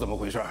想知道怎么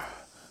回事。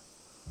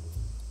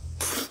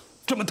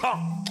这么烫！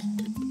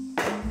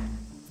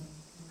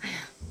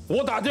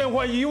我打电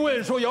话一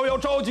问，说瑶瑶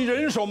召集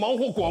人手忙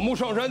活果木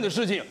上山的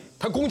事情，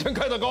他工钱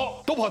开得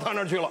高，都跑他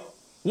那儿去了。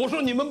我说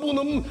你们不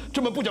能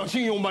这么不讲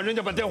信用吧？人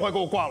家把电话给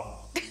我挂了。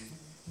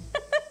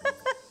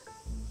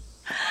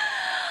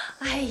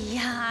哎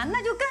呀，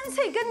那就干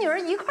脆跟女儿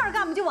一块儿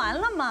干不就完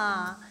了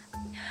吗？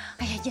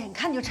哎呀，眼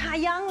看就插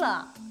秧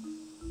了。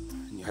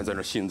你还在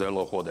那幸灾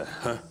乐祸的，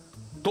哼，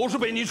都是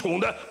被你宠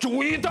的，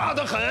主意大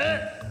得很。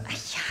哎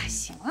呀，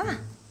行了，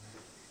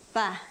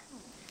爸，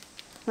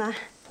妈。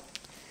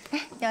哎，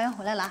瑶瑶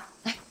回来了，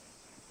来，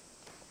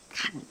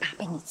看你爸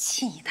被你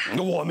气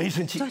的。我没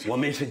生气，我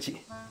没生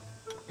气。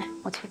来，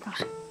我去倒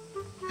水。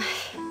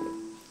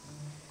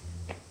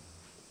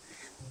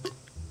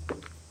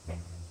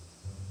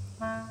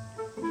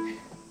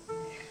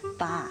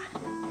爸，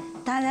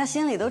大家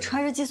心里都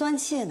揣着计算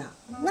器呢，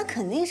那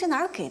肯定是哪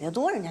儿给的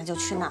多，人家就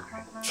去哪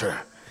儿。是，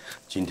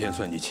今天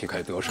算你旗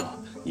开得胜，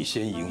你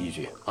先赢一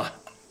局啊！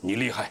你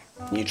厉害，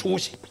你出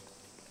息。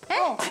哎，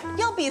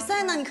要比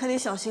赛呢，你可得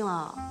小心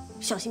了，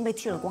小心被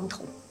剃了光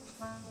头。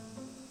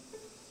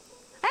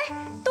哎，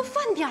都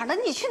饭点了，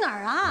你去哪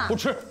儿啊？不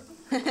吃。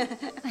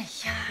哎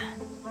呀，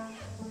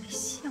还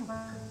像话？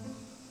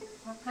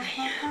哎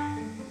呀。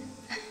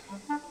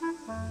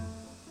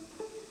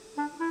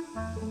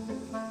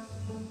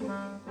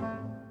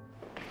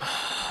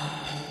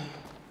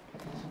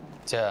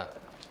姐，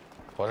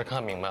我是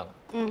看明白了。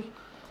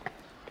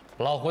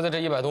老胡家这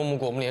100多亩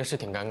果木林是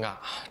挺尴尬，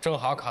正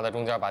好卡在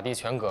中间，把地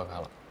全割开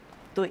了。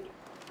对，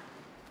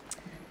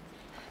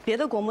别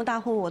的果木大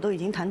户我都已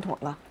经谈妥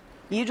了，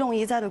一种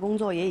一栽的工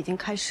作也已经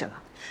开始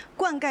了，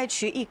灌溉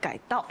渠一改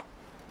道，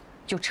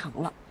就成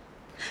了。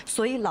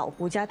所以老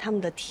胡家他们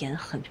的田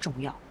很重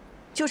要，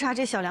就差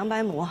这小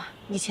200亩、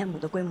1000亩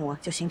的规模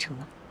就形成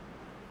了。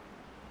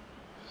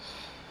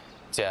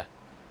姐，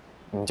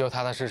你就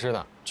踏踏实实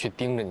的去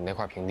盯着你那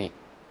块平地，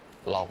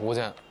老胡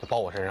家就包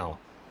我身上了。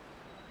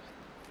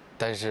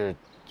但是，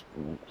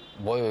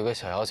我有一个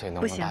小要求，你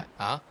能不能来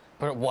啊？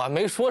不是，我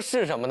没说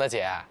是什么呢，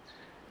姐，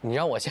你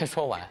让我先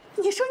说完。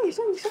你说。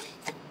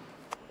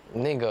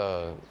那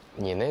个，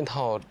你那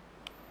套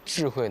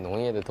智慧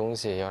农业的东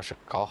西要是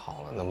搞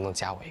好了，能不能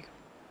加我一个？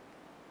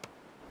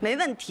没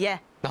问题。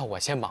那我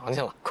先忙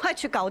去了，快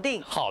去搞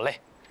定。好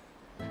嘞。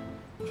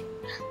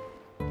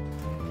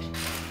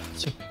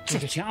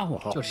这家伙，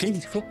就是跟你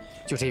说，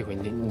就这一回，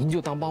您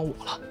就当帮我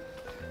了。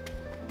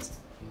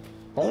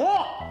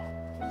哦，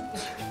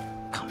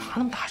干嘛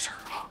那么大声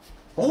啊？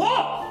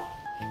哦，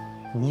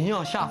您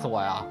要吓死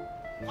我呀！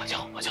我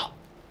叫。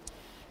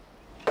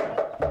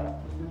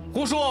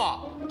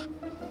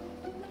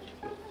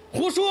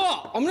胡叔，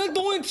我们这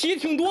东西提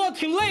挺多，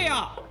挺累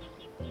呀。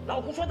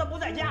老胡说他不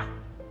在家，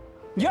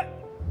你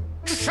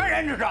这啥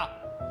人这是？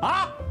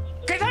啊，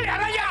给他脸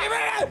来呀！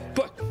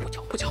不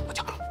叫。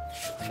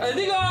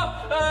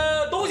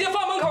东西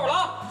放门口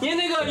了，您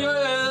那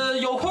个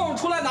有空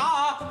出来拿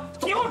啊。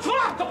你给我出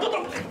来！这不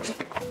能！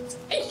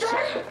你这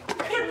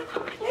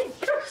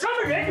什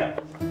么人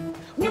这？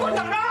你给我等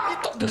着！你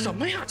等着什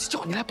么呀？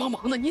叫你来帮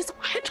忙的，你怎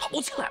么还吵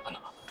起来了呢？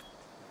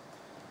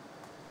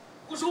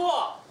胡叔，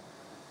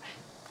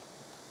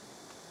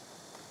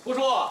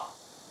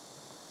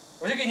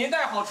我这给您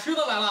带好吃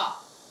的来了。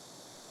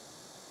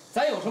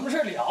咱有什么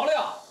事聊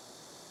聊？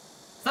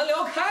咱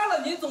聊开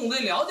了，您总得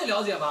了解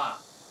了解嘛。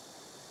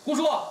胡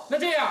叔，那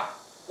这样，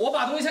我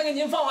把东西先给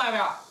您放外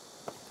边，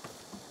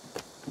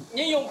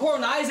您有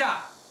空拿一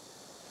下。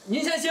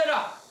您先歇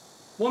着，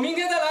我明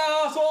天再来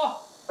啊，叔。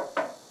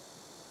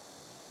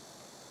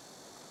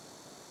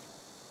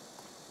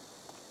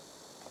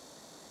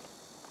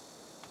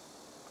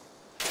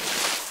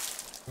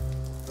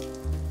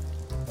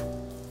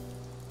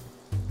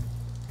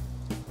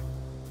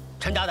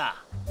陈大大，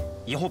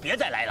以后别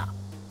再来了。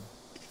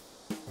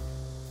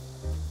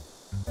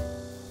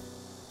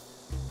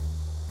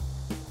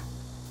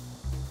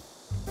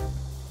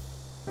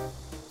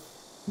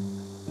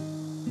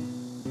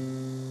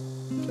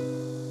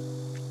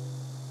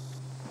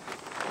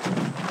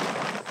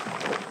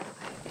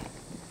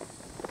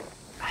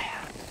哎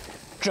呀，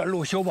这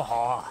路修不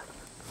好啊，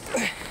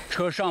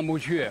车上不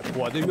去，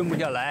果子运不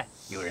下来，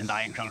有人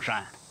答应上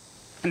山，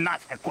那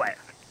才怪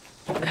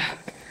呢。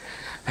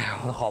哎呀，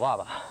我的好爸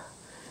爸，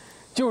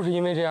就是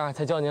因为这样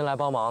才叫您来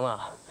帮忙呢，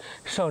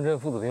上阵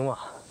父子兵嘛。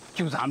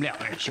就咱们两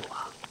个人修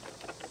啊，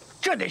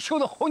这得修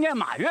到猴年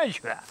马月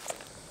去。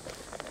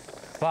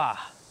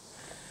爸，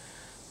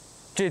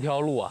这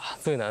条路啊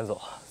最难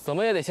走，怎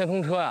么也得先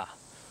通车呀。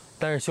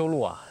但是修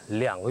路啊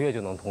2个月就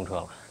能通车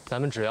了。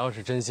咱们只要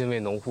是真心为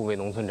农户、为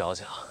农村着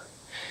想，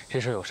这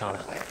事儿有商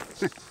量。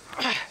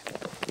哎，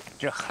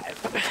这孩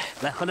子，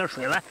来喝点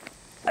水来。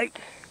哎。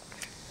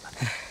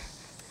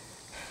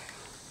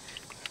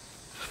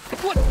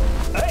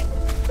哎，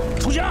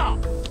出现！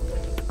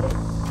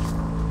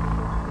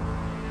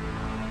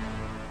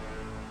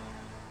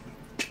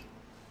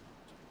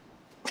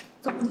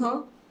怎么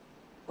疼？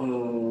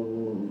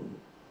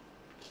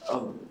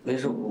没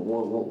事，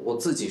我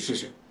自己试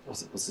试，我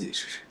自己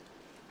试试。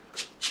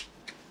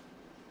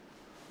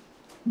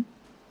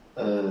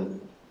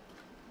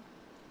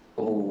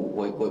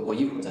我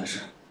一会儿再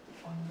试。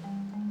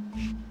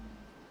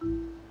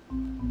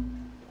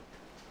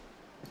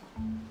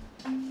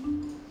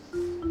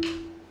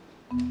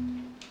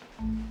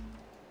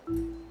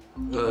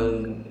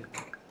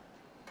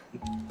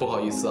不好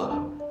意思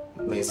啊，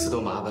每次都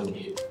麻烦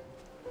你。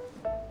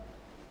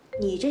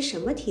你这什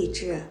么体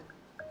质？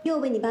又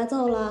被你爸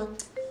揍了？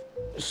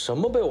什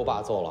么被我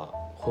爸揍了？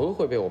会不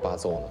会被我爸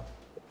揍呢？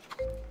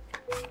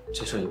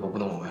这事以后不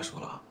能往外说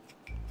了。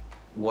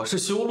我是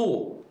修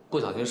路不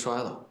小心摔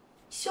的。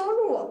修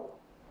路？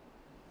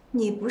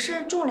你不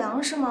是种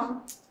粮食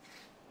吗？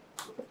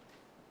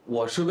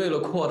我是为了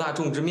扩大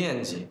种植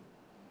面积，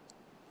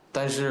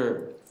但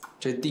是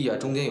这地啊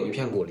中间有一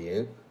片果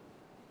林，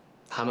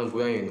他们不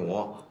愿意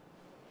挪，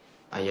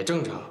啊也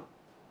正常，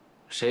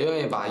谁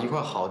愿意把一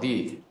块好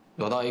地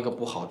挪到一个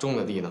不好种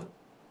的地呢？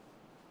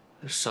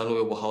山路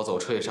又不好走，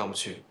车也上不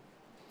去，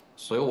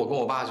所以我跟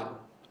我爸就，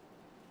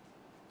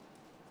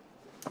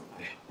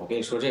哎，我跟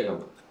你说这个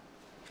吧，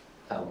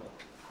太无聊。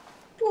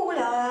不无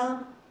聊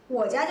呀，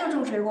我家就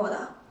种水果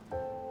的。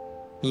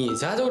你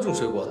家就种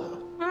水果的？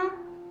嗯。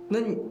那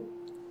你，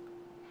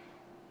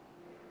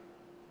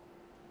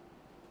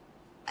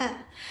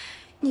哎，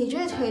你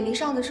这腿离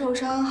上次受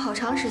伤好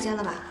长时间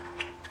了吧？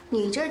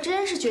你这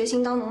真是决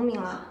心当农民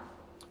了。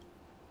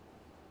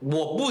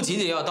我不仅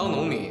仅要当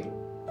农民，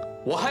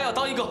我还要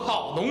当一个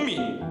好农民。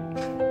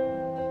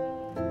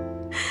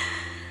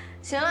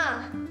行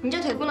了，你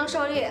这腿不能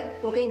受力，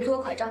我给你做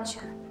个拐杖去。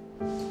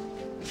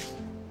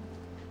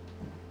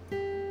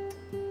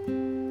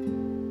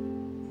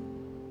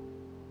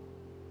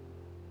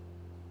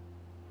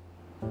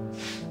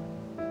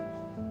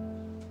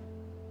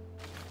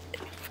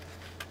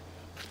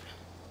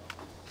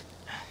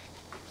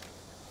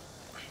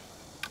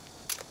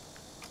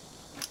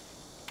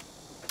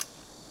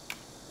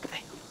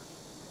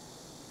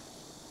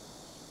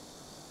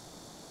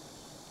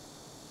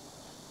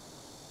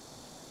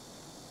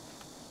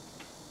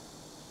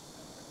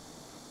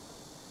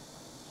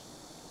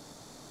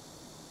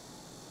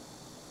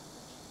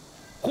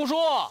胡叔，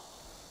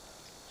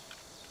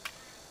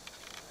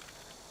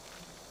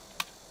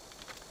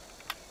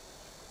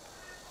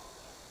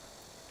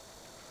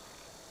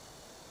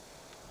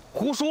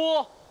胡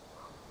叔，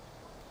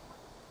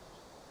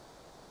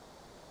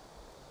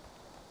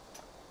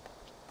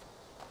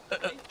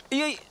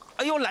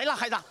哎呦，来了，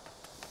孩子，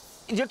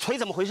你这腿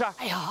怎么回事？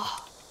哎呀，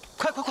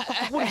快，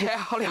屋里去！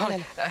好嘞。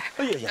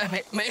哎呀，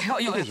没有，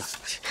哎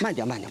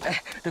呀，慢点。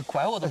哎，这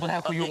拐我都不太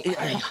会用。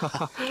哎呀，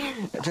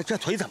这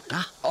腿怎么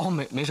了？哦，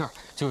没事，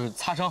就是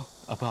擦伤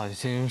啊，不小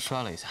心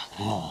摔了一下。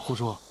哦，胡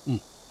叔，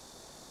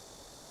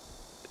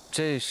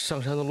这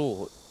上山的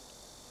路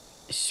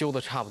修的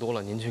差不多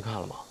了，您去看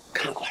了吗？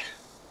看过了。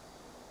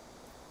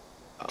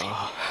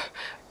啊，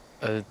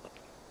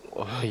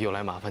我又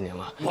来麻烦您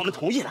了。我们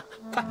同意了，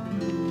快，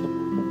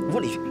屋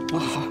里去，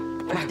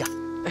慢点。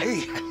哎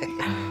呀，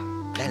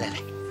来。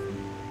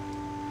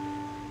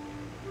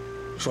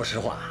说实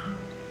话，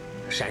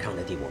山上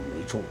的地我们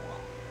没种过，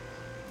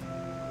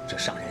这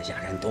上山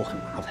下山都很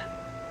麻烦，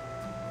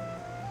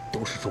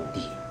都是种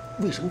地，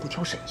为什么不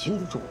挑沈星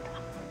的种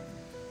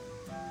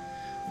的？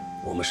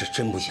我们是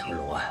真不想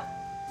挪啊。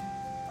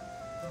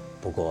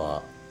不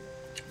过，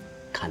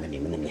看着你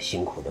们那么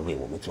辛苦的为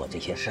我们做这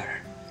些事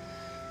儿，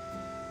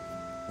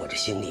我这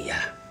心里呀，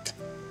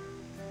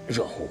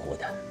热乎乎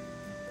的。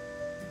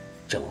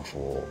政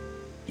府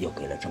又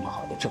给了这么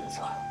好的政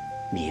策，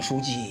李书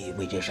记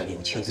为这事儿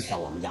又亲自到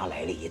我们家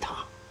来了一趟。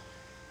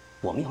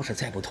我们要是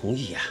再不同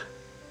意呀，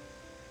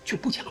就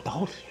不讲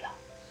道理了。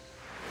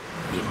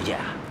李书记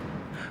啊，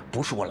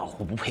不是我老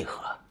胡不配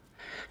合，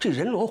这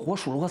人挪活，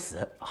树挪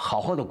死，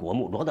好好的果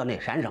木挪到那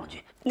山上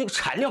去，那个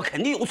产量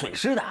肯定有损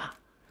失的。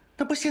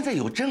那不现在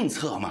有政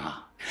策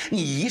吗？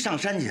你一上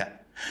山去，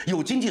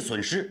有经济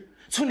损失，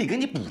村里给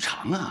你补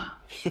偿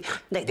啊。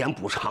那点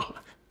补偿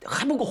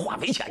还不够化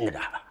肥钱呢。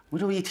我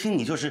这一听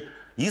你就是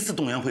一次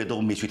动员会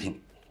都没去听。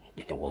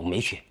我没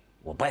去，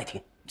我不爱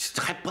听。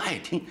还不爱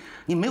听？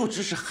你没有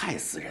知识害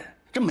死人。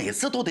这每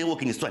次都得我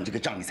给你算这个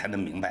账，你才能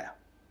明白啊。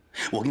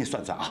我给你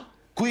算算啊，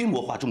规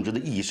模化种植的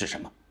意义是什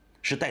么？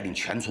是带领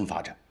全村发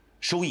展，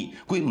收益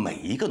归每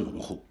一个农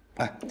户。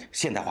哎，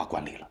现代化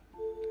管理了，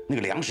那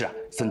个粮食啊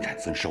增产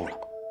增收了。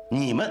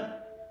你们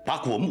把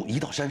果木移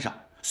到山上，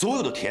所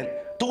有的田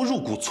都入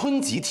股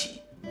村集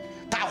体，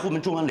大户们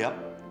种完粮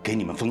给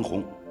你们分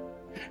红。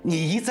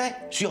你移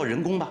栽需要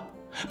人工吧？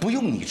不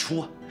用你出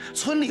啊，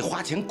村里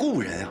花钱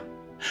雇人啊。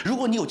如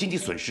果你有经济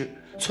损失，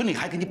村里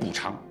还给你补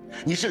偿，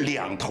你是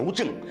两头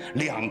挣，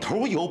两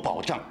头有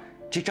保障。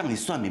这账你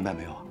算明白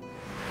没有？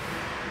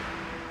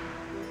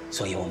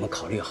所以我们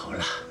考虑好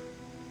了，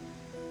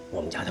我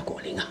们家的果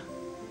林啊，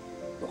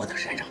挪到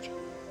山上去。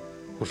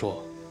胡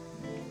叔，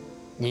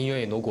您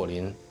愿意挪果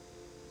林，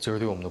就是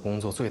对我们的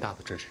工作最大的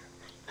支持。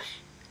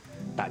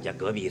大家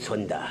隔壁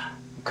村的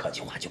客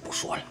气话就不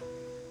说了。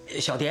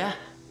小蝶，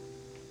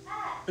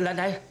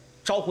来，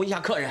招呼一下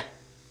客人。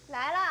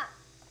来了。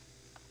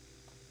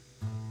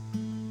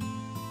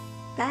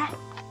来，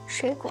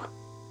水果。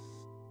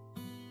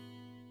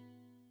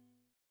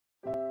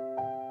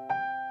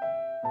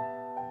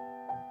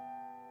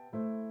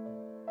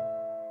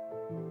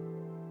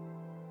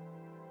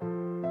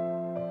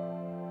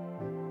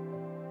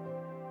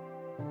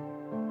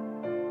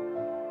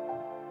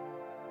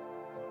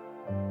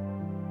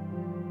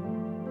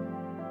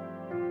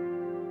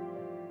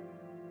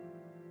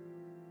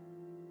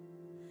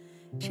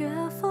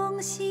这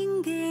封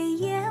信给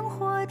烟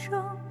火中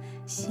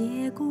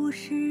写故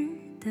事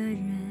的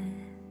人，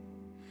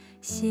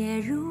写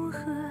如何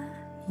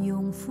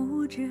拥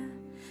护着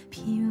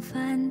平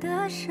凡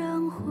的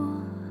生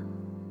活，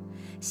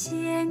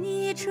写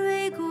你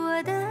追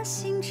过的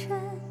星辰，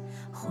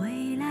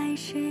回来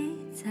谁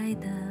在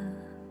等，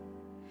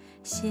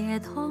写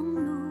同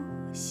路，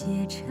写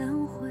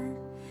晨昏，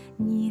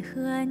你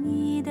和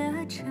你的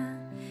城，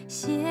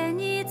写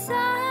你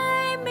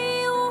在迷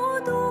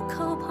雾渡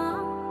口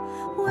旁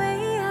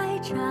为爱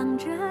长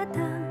着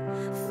灯，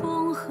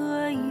风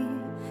和雨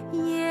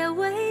也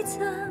未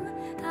曾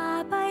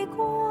打败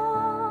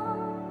过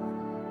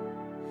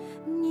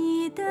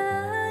你的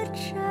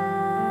真。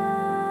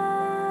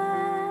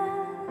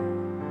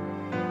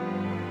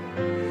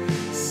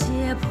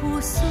写朴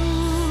素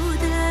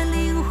的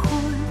灵魂，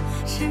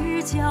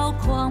赤脚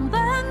狂奔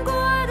过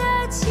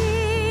的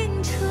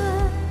青春，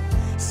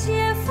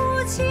写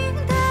父亲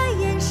的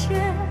眼神，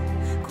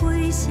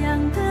归乡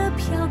的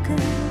票根，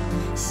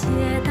写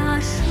大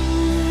树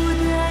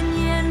的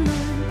年轮，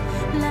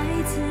来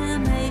自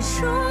没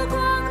曙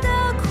光的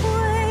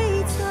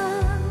馈赠，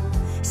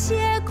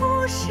写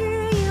故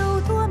事有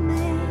多美，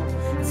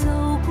走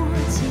过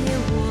街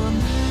我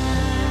们